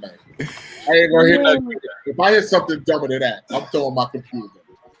going to hear tonight. I ain't going to hear nothing. If I hear something dumber than that, I'm throwing my computer.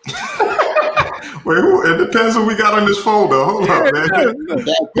 Wait, it depends what we got on this folder. Hold up, man.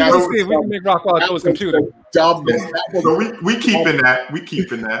 Let's see if we can make Rockwilder know his computer. Dumbest. So we keeping that. We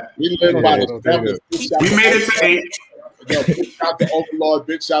live by the dumbest. We made it to 8. Yo, big shout to Overlord,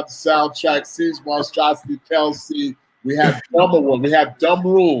 big shout to Soundtrack, Siege Monstrosity, Kelsey. We have dumber one. We have dumb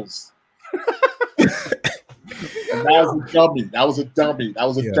rules. And that was a dummy. That was a dummy right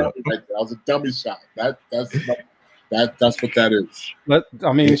there. That was a dummy shot. That's what that is.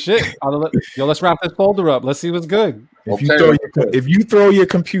 Shit. Let's wrap this folder up. Let's see what's good. If you throw your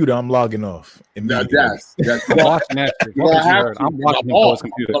computer, I'm logging off. Yes. I'm watching that. I'm watching his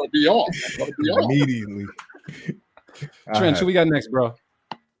computer. I'm gonna be on. Immediately. Trent, who we got next, bro?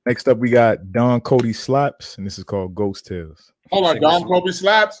 Next up, we got Don Cody Slaps, and this is called Ghost Tales. Hold on, Don Cody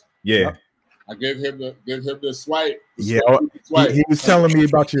Slaps? Yeah. I gave him the swipe. He was telling me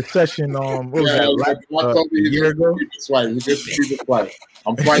about your session. What was that? A year ago? He gets the swipe.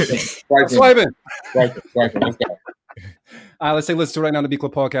 I'm swiping. Swiping. Let's go. All right, let's do it right now on the Beat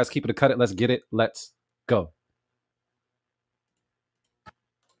Club podcast. Keep it or cut it. Let's get it. Let's go.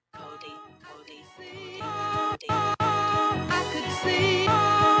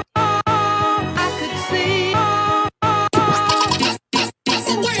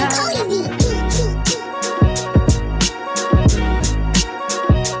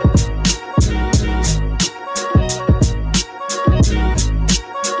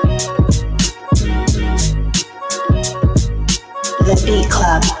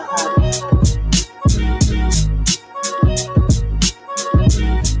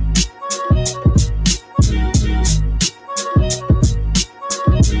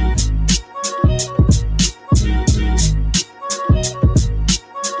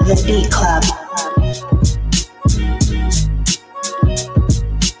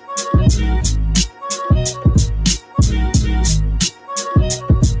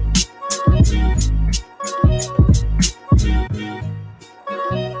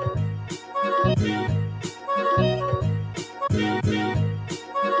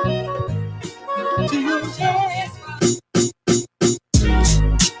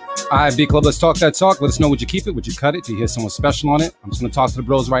 All right, B Club, let's talk that talk. Let us know, would you keep it? Would you cut it? Do you hear someone special on it? I'm just going to talk to the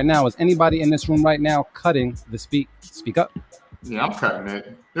bros right now. Is anybody in this room right now cutting this beat? Speak up. Yeah, I'm cutting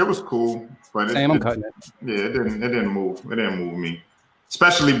it. It was cool, but I'm cutting it. Yeah, it didn't move. It didn't move me,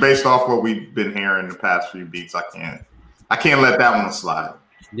 especially based off what we've been hearing the past few beats. I can't let that one slide.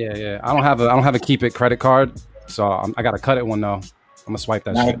 Yeah. I don't have a keep it credit card, so I got to cut it one though. I'm gonna swipe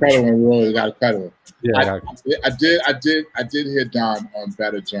that. Not a credit one, bro. You got a credit one. Yeah, I did hear Don on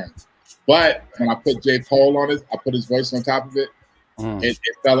Better Joints, but when I put J. Cole on it, I put his voice on top of it. It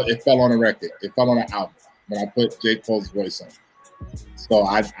fell on a record. It fell on an album when I put J. Cole's voice on. So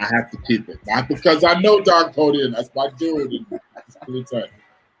I have to keep it, not because I know Don Cody and that's my dude. But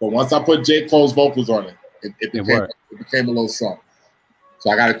once I put J. Cole's vocals on it, it became a little song.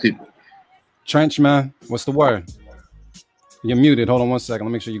 So I got to keep it. Trench, man, what's the word? You're muted. Hold on one second. Let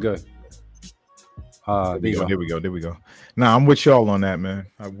me make sure you're good. There we go. Nah, I'm with y'all on that, man.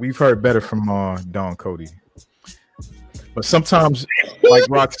 We've heard better from Don Cody. But sometimes, like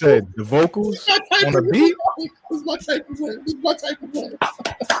Rock said, the vocals on the beat. This is my type of way.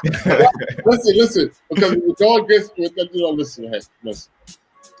 Listen. Because we go against, listen.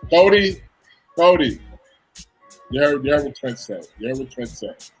 Cody. You heard what Trent said.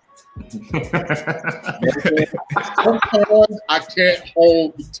 Sometimes I can't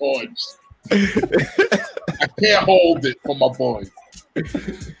hold the torch. I can't hold it for my boys.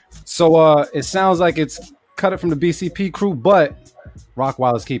 So it sounds like it's cut it from the BCP crew, but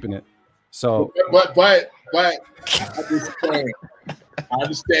Rockwilder's keeping it. So but I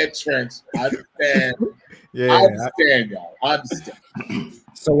understand Trent. I understand. Yeah, I understand, y'all. I understand.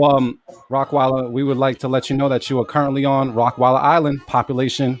 So, Rockwilder, we would like to let you know that you are currently on Rockwilder Island,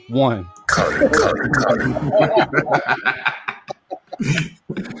 population 1.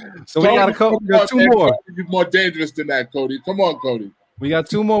 So we got a couple. We got 2 more. You're more dangerous than that, Cody. Come on, Cody. We got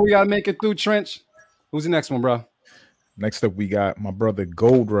 2 more. We got to make it through, Trench. Who's the next one, bro? Next up, we got my brother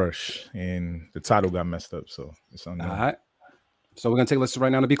Gold Rush, and the title got messed up, so it's unknown. All right. So we're going to take a listen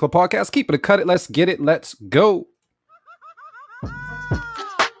right now to B Club Podcast. Keep it, cut it. Let's get it. Let's go.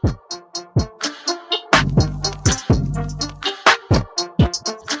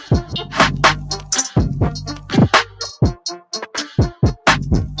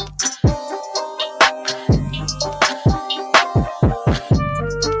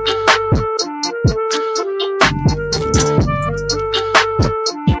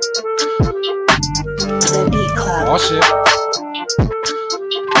 Oh, shit.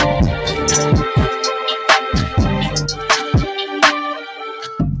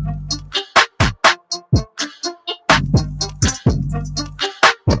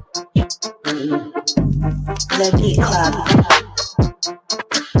 The Beat Club.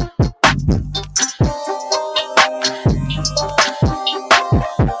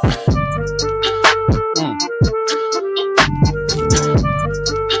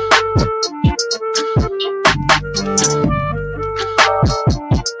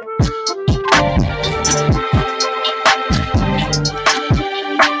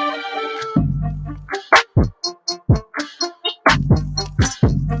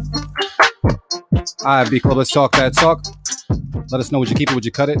 All right, B Club, let's talk that talk. Let us know, would you keep it, would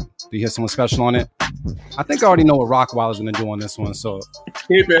you cut it? Do you hear someone special on it? I think I already know what Rockwilder's going to do on this one, so.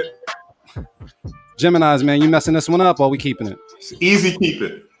 Keep it. Geminis, man, you messing this one up, or are we keeping it? It's easy, keep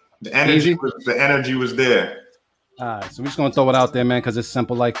it. The energy was there. All right, so we're just going to throw it out there, man, because it's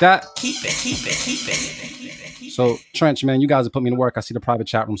simple like that. Keep it. So, Trench, man, you guys have put me to work. I see the private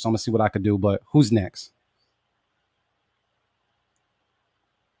chat room, so I'm going to see what I could do, but who's next?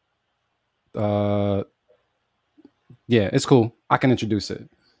 Yeah, it's cool. I can introduce it.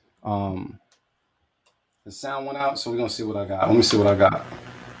 The sound went out, so we're gonna see what I got. Let me see what I got.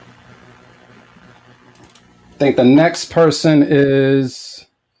 I think the next person is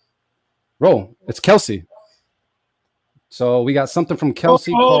it's Kelsey. So we got something from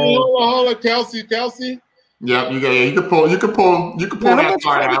Kelsey called. Hold on, Kelsey. Yeah, you can pull that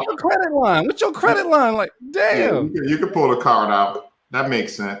card out. What's your credit line? What's your credit line? Like, damn. Yeah, you can pull the card out. That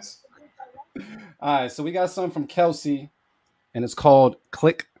makes sense. All right, so we got something from Kelsey, and it's called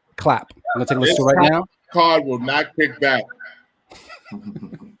Click Clap. I'm gonna take a listen right now. Card will not kick back.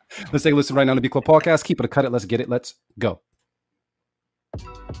 Let's take a listen right now to the B Club Podcast. Keep it, cut it. Let's get it. Let's go.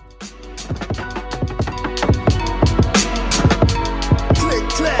 Click,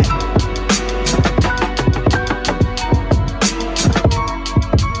 clack.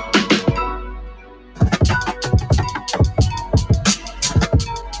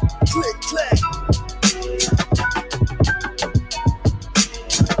 Click, clack.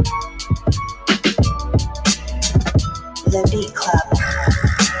 The Beat Club.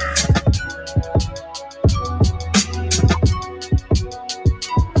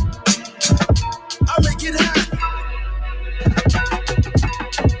 I'll make it happen.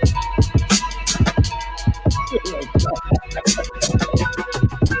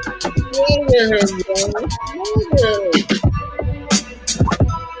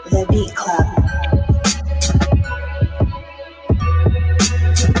 The Beat Club.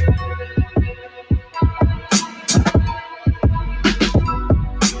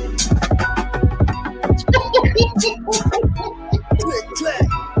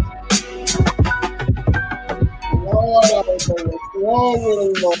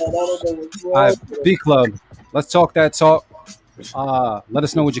 All right, B Club. Let's talk that talk. Let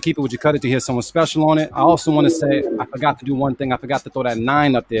us know, would you keep it, would you cut it, to hear someone special on it. I also want to say I forgot to do one thing. I forgot to throw that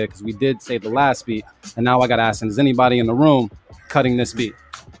 9 up there because we did say the last beat, and now I got to ask, is anybody in the room cutting this beat?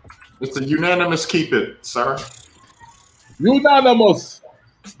 It's a unanimous keep it, sir. Unanimous.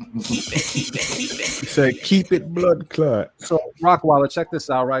 He said, keep it blood clot. So, Rockwilder, check this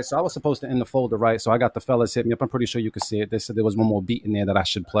out, right? So I was supposed to end the folder, right? So I got the fellas hit me up. I'm pretty sure you can see it. They said there was one more beat in there that I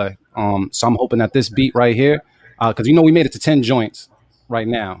should play. So I'm hoping that this beat right here, because we made it to 10 joints right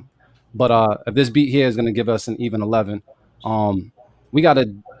now. But if this beat here is going to give us an even 11, we got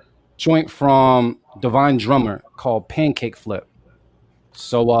a joint from Divine Drummer called Pancake Flip.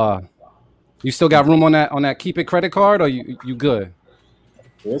 So you still got room on that Keep It credit card, or you good?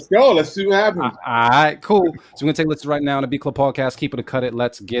 Let's go. Let's see what happens. All right, cool. So we're going to take a listen right now on the Beat Club podcast. Keep it or cut it.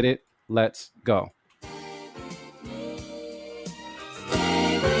 Let's get it. Let's go.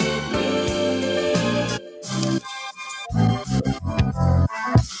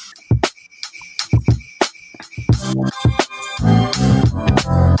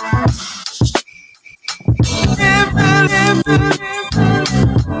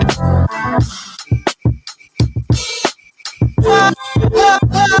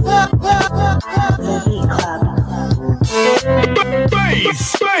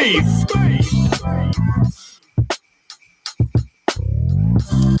 Space.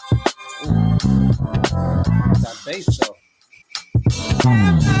 That bass though.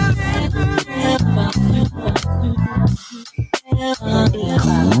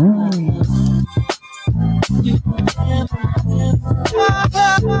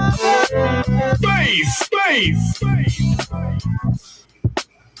 Space.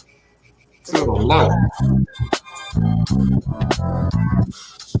 To the low.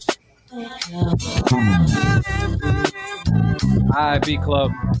 All right, B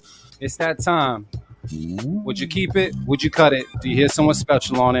Club. It's that time. Would you keep it? Would you cut it? Do you hear someone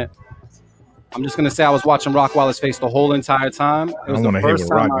special on it? I'm just gonna say I was watching Rockwilder's face the whole entire time. It was I want to hear what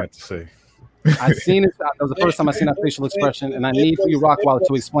Rock got to say. I seen it. That was the first time I seen that facial expression, and I need for you, Rockwilder,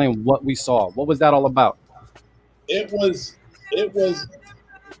 to explain what we saw. What was that all about? It was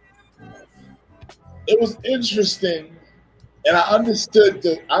interesting, and I understood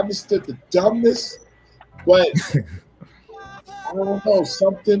the dumbness, but I don't know,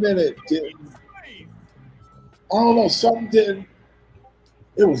 something in it didn't. I don't know, something didn't.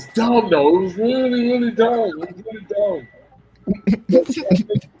 It was dumb though. It was really, really dumb. It was really dumb.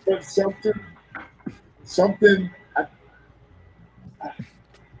 But something.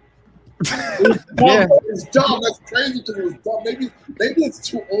 It was dumb. Yeah. It was dumb. That's crazy because it was dumb. Maybe it's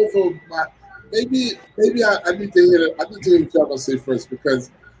too over my. Maybe I need to hear it. I need to hear what y'all gonna say first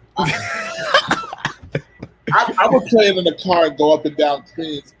because I would play it in the car and go up and down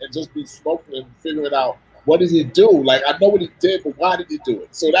Queens and just be smoking and figuring out what did he do. Like I know what he did, but why did he do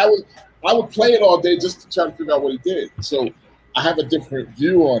it? So I would play it all day just to try to figure out what he did. So I have a different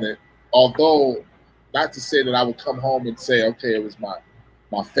view on it. Although, not to say that I would come home and say, okay, it was my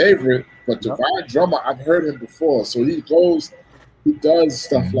favorite, but Divine Drummer, I've heard him before. So he does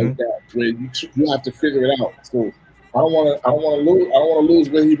stuff like that where you have to figure it out. So I don't want to lose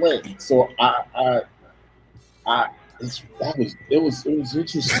where he went. So it was interesting. It was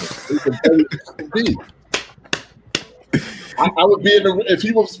a very interesting beat. I would be in the if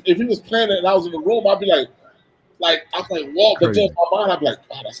he was playing it and I was in the room, I'd be like I was like, whoa, but then in my mind I'd be like,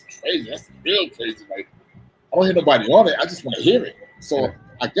 wow, that's crazy. That's real crazy. Like I don't hear nobody on it. I just want to hear it. So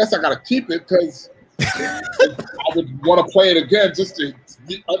I guess I gotta keep it because I would want to play it again just to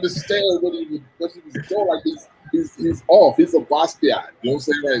understand what he was doing. Like he's off. He's a Basquiat. You know what I'm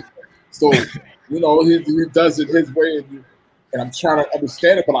saying? Like so, he does it his way, and I'm trying to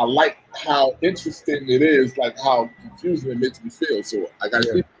understand it. But I like how interesting it is, like how confusing it makes me feel. So I gotta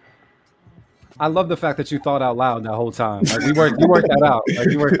keep it. I love the fact that you thought out loud that whole time. Like you worked that out. Like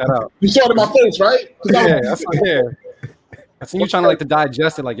you worked that out. You saw it in my face, right? Yeah, that's yeah. I seen you trying to like to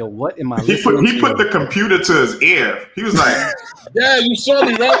digest it. Like, yo, what am I? He put the computer to his ear. He was like, "Yeah, you saw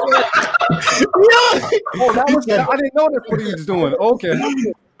me, right?" Oh, that was. I didn't know that's what he was doing. Okay.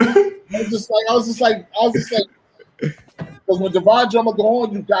 I was just like, because when Divine Drummer go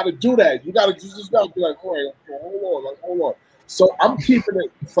on, you got to do that. You just got to be like, hold on. So I'm keeping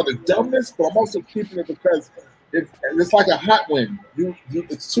it for the dumbness, but I'm also keeping it because it's like a hot wing.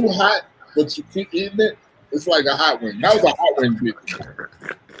 It's too hot, but you keep eating it. It's like a hot wing. That was a hot wing beat.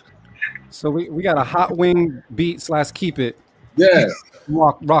 So we got a hot wing beat / keep it. Yeah.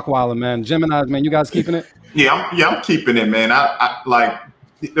 Rockwilder, man. Gemini's, man. You guys keeping it? Yeah, I'm keeping it, man. I like.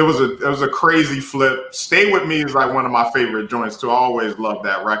 It was a crazy flip. Stay With Me is like one of my favorite joints too. I always loved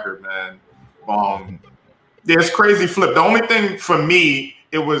that record, man. There's crazy flip. The only thing for me,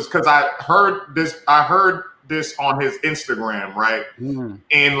 it was because I heard this on his Instagram, right?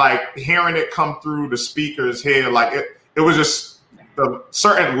 And like hearing it come through the speakers here, like it was just the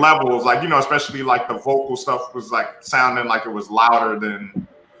certain levels, like, you know, especially like the vocal stuff was like sounding like it was louder than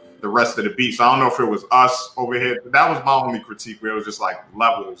the rest of the beat. So I don't know if it was us over here. That was my only critique, where it was just like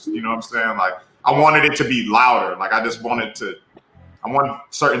levels, you know what I'm saying? Like I wanted it to be louder. Like I wanted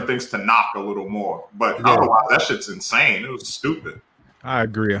certain things to knock a little more. But otherwise, that shit's insane. It was stupid. I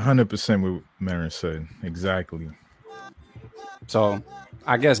agree 100% with what Marin said. Exactly. So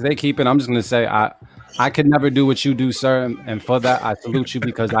I guess they keep it. I'm just gonna say I could never do what you do, sir, and for that I salute you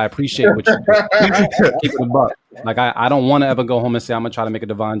because I appreciate what you do. Keep it a buck. Like I don't want to ever go home and say I'm gonna try to make a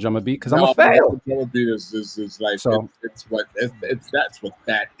Divine Drummer beat because I'm a fail. Drummer beat is like so, that's what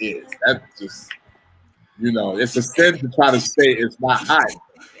that is. That's just, you know, it's a sin to try to say it's not high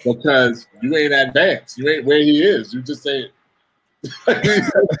because you ain't advanced. You ain't where he is. You just say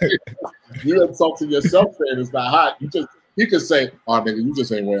you insulting yourself saying it's not hot. He could say, "Oh, nigga, you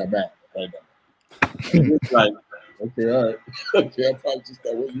just ain't where I'm at right now." It's like, okay, all right, okay, I'm probably just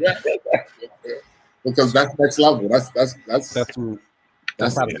not where you at right now. Because that's next level. That's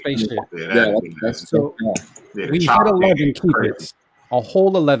how to face shit. That's so. We had 11 keep it, a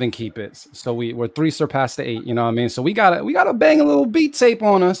whole 11 keep it. So we're 3 surpassed the 8. You know what I mean? So we got a bang a little beat tape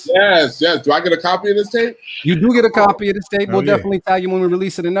on us. Yes. Do I get a copy of this tape? You do get a copy of this tape. We'll definitely tag you when we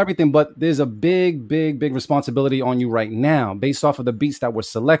release it and everything. But there's a big responsibility on you right now, based off of the beats that were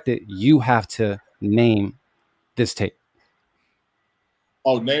selected. You have to name this tape.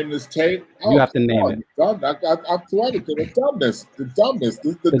 Oh, name this tape? You have to name it. I'm poetic. The dumbness. The dumbness.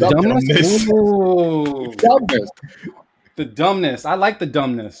 The dumbness? Ooh. The dumbness. The dumbness. I like the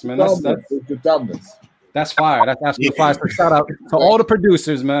dumbness, man. That's the dumbness. That's fire. That's absolutely fire. So shout out to all the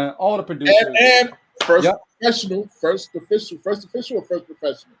producers, man. All the producers. And first professional, first official or first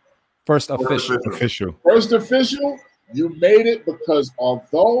professional? First official. First official, you made it because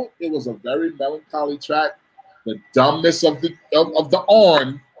although it was a very melancholy track, the dumbness of the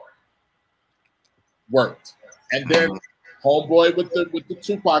on worked. And then Homeboy with the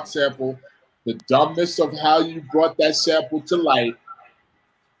Tupac sample, the dumbness of how you brought that sample to light.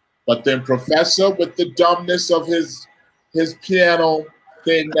 But then Professor with the dumbness of his piano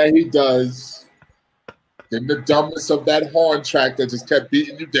thing that he does. Then the dumbness of that horn track that just kept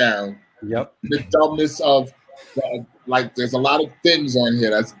beating you down. Yep. The dumbness of like there's a lot of things on here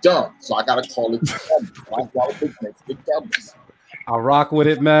that's dumb. So I gotta call it the dumbness. I'll rock with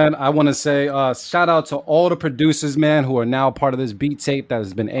it, man. I want to say shout out to all the producers, man, who are now part of this beat tape that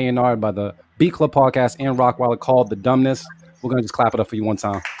has been A&R'd by the Beat Club podcast and Rockwilder called The Dumbness. We're going to just clap it up for you one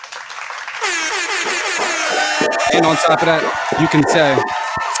time. And on top of that, you can say...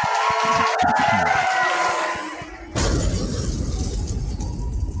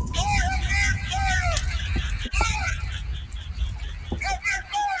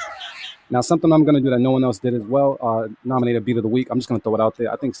 Now, something I'm going to do that no one else did as well, nominated Beat of the Week. I'm just going to throw it out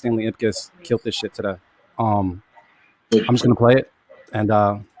there. I think Stanley Ipkiss killed this shit today. I'm just going to play it, and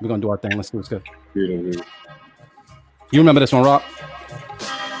we're going to do our thing. Let's do it. It's good. You remember this one, Rock?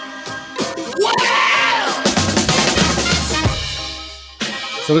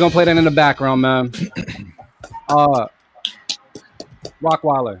 So we're going to play that in the background, man.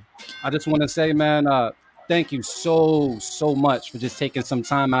 Rockwilder, I just want to say, man, thank you so much for just taking some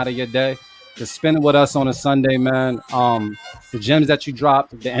time out of your day to spend it with us on a Sunday, man. The gems that you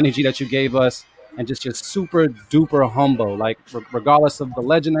dropped, the energy that you gave us, and just super duper humble. Like regardless of the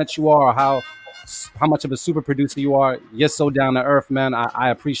legend that you are, or how much of a super producer you are, you're so down to earth, man. I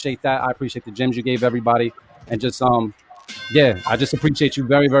appreciate that. I appreciate the gems you gave everybody, and just I just appreciate you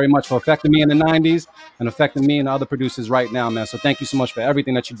very, very much for affecting me in the 90s and affecting me and the other producers right now, man. So thank you so much for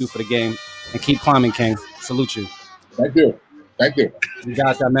everything that you do for the game, and keep climbing, King. Salute you. Thank you. Thank you. You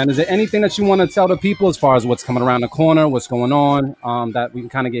got that, man. Is there anything that you want to tell the people as far as what's coming around the corner, what's going on, that we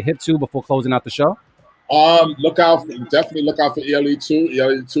can kind of get hip to before closing out the show? Definitely look out for ELE2.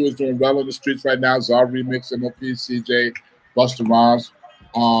 ELE2 is doing well in the streets right now. Czar Remix, MOP, CJ, Busta Rhymes.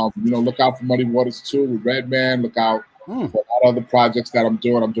 Look out for Muddy Waters 2 with Redman. Look out for a lot of other projects that I'm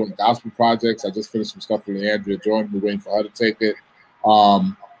doing. I'm doing gospel projects. I just finished some stuff with Leandria Jordan. We're waiting for her to take it.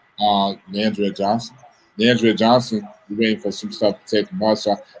 Leandria Johnson, we're waiting for some stuff to take from her.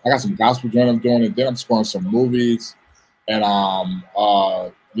 So I got some gospel joint I'm doing, and then I'm scoring some movies. And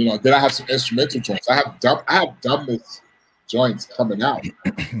then I have some instrumental joints. I have dumbness joints coming out.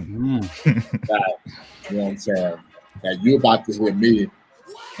 That, you know what I'm saying? That you about to hear me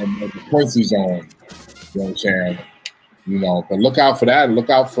and the Quincy Zone. You know what I'm saying? But look out for that. Look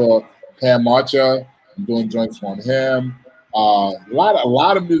out for Pam Archer. I'm doing joints on him. A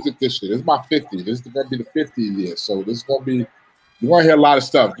lot of music this year. This is my 50. This is going to be the 50th year. So this is going to be. You're going to hear a lot of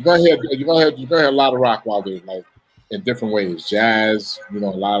stuff. You're going to hear a lot of Rockwilder, like in different ways. Jazz, a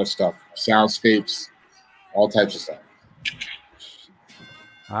lot of stuff. Soundscapes, all types of stuff.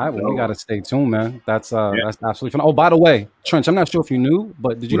 All right, well, we got to stay tuned, man. That's absolutely fun. Oh, by the way, Trench, I'm not sure if you knew,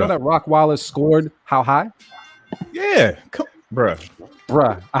 but did you know that Rockwilder scored How High? Yeah, bruh.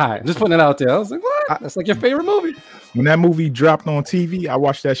 All right, just putting it out there. I was like, what? That's like your favorite movie. When that movie dropped on TV, I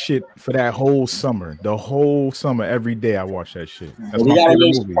watched that shit for that whole summer. The whole summer, every day I watched that shit. That's we got a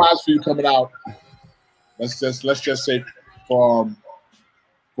little surprise for you coming out. Let's just say from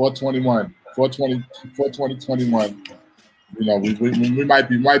 4/21, 4/20/21. We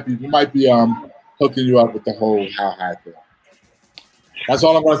might be hooking you up with the whole How High thing. That's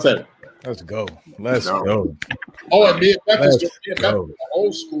all I'm gonna say. Let's go. Oh, and me and Memphis doing an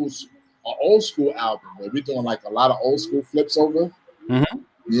old school album. Where we're doing like a lot of old school flips over. Mm-hmm.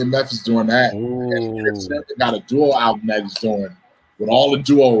 Me and Memphis doing that. And got a duo album that he's doing with all the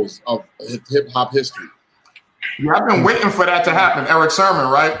duos of hip hop history. Yeah, I've been waiting for that to happen. Eric Sermon,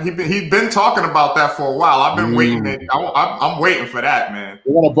 right? He's been talking about that for a while. I've been waiting. I'm waiting for that, man.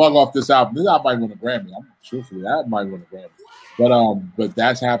 We want to bug off this album. This album might win a Grammy. Truthfully, that might win a Grammy. But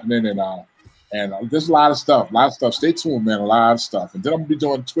that's happening, and there's a lot of stuff. Stay tuned, man. A lot of stuff. And then I'm gonna be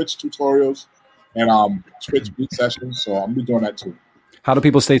doing Twitch tutorials and Twitch beat sessions. So I'm gonna be doing that too. How do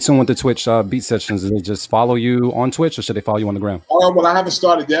people stay tuned with the Twitch beat sessions? Do they just follow you on Twitch, or should they follow you on the gram? Well, I haven't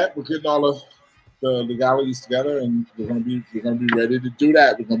started yet. We're getting all of the legalities together, and we're gonna be ready to do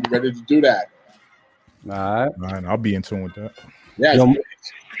that. All right, I'll be in tune with that. Yeah.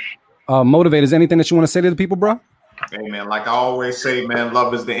 Motivate, is there anything that you want to say to the people, bro? Hey, man, like I always say, man,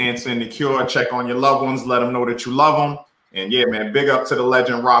 love is the answer and the cure. Check on your loved ones. Let them know that you love them. And, yeah, man, big up to the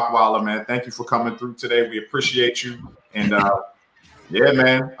legend Rockwilder, man. Thank you for coming through today. We appreciate you. And, yeah,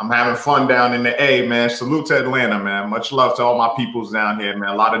 man, I'm having fun down in the A, man. Salute to Atlanta, man. Much love to all my peoples down here, man.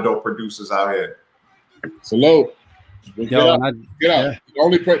 A lot of dope producers out here. Salute. Get up. Yeah.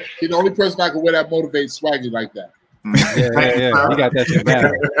 He's the only person I can wear that Motivate swaggy like that. Yeah. You got that shit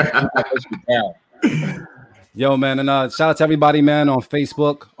down. Yo, man, and shout out to everybody, man, on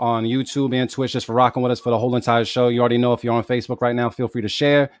Facebook, on YouTube, and Twitch, just for rocking with us for the whole entire show. You already know if you're on Facebook right now, feel free to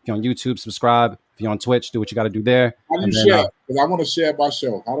share. If you're on YouTube, subscribe. If you're on Twitch, do what you got to do there. How do you share? Because I want to share my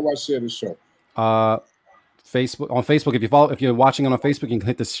show. How do I share this show? Facebook. If you're watching it on Facebook, you can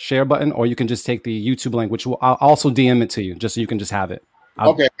hit the share button, or you can just take the YouTube link, which I'll also DM it to you, just so you can just have it.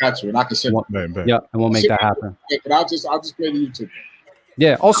 Okay, got you. And I can send it. Yeah, and we'll make that happen. But I'll just play the YouTube.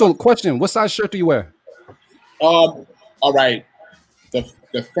 Yeah. Also, question: what size shirt do you wear? All right. The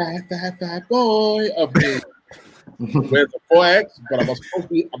fat boy of me wears a 4X, but I'm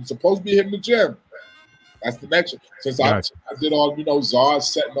supposed to be hitting the gym. That's the next one. Since I did all, Czar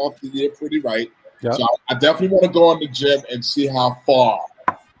setting off the year pretty right. Yep. So I definitely want to go in the gym and see how far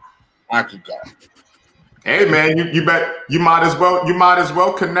I can go. Hey man, you might as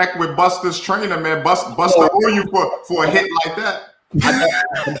well connect with Buster's trainer, man. Buster owe you for a hit like that. I'm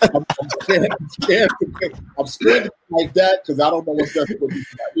scared like that because I don't know what's that's going to be my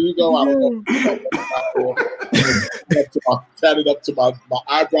ego. I don't know. Tatted up to my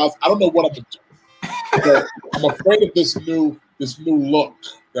eyebrows. I don't know what I'm going to do. So I'm afraid of this new look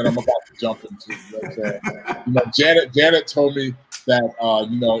that I'm about to jump into. Janet told me that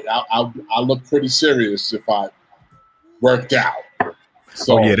I look pretty serious if I worked out.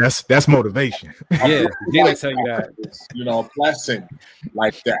 So that's motivation. Yeah, Janet tell you that. A blessing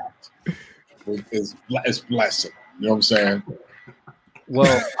like that is blessing. You know what I'm saying?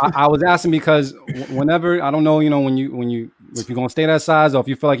 Well, I was asking because whenever, I don't know, if you're gonna stay that size or if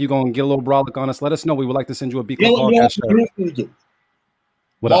you feel like you're gonna get a little brolic on us, let us know. We would like to send you a beacon podcast shirt.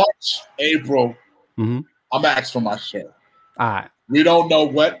 March, April, I'm asking for my shirt. All right. We don't know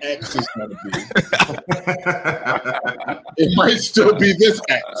what X is going to be. It might still be this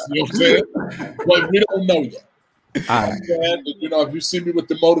X, you know what I'm saying? But we don't know yet. You know, if you see me with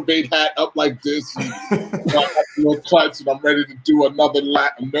the Motivate hat up like this, and I got a little clutch, and I'm ready to do another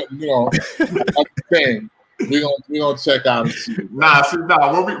lap, you know, thing. We're gonna check out and see. Nah.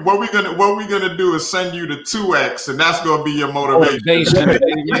 What we gonna do is send you the 2X, and that's gonna be your motivation.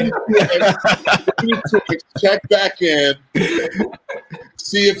 Check back in,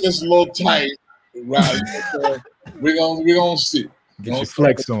 see if it's a little tight, right? We're gonna see. Get your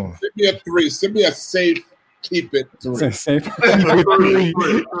flex on. Send me a 3. Send me a safe. Keep it 3. Safe.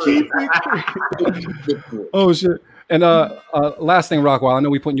 Oh shit. And last thing, Rockwilder, I know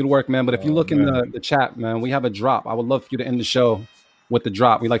we putting you to work, man, but if you look in the chat, man, we have a drop. I would love for you to end the show with the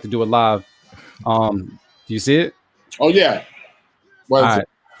drop. We like to do it live. Do you see it? Oh yeah. Where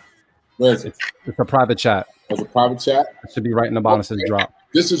is it? It's a private chat. It's a private chat? It should be right in the bottom. It says drop.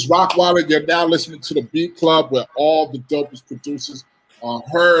 This is Rockwilder. You're now listening to the Beat Club, where all the dopest producers are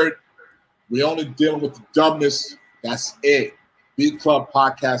heard. We only dealing with the dumbness. That's it. Beat Club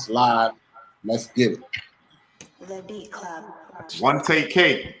Podcast Live. Let's get it. The Beat Club. One take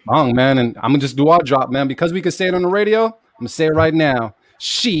cake. Wrong, man. And I'm going to just do our drop, man. Because we can say it on the radio, I'm going to say it right now.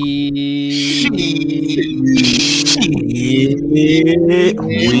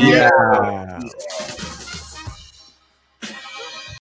 Yeah.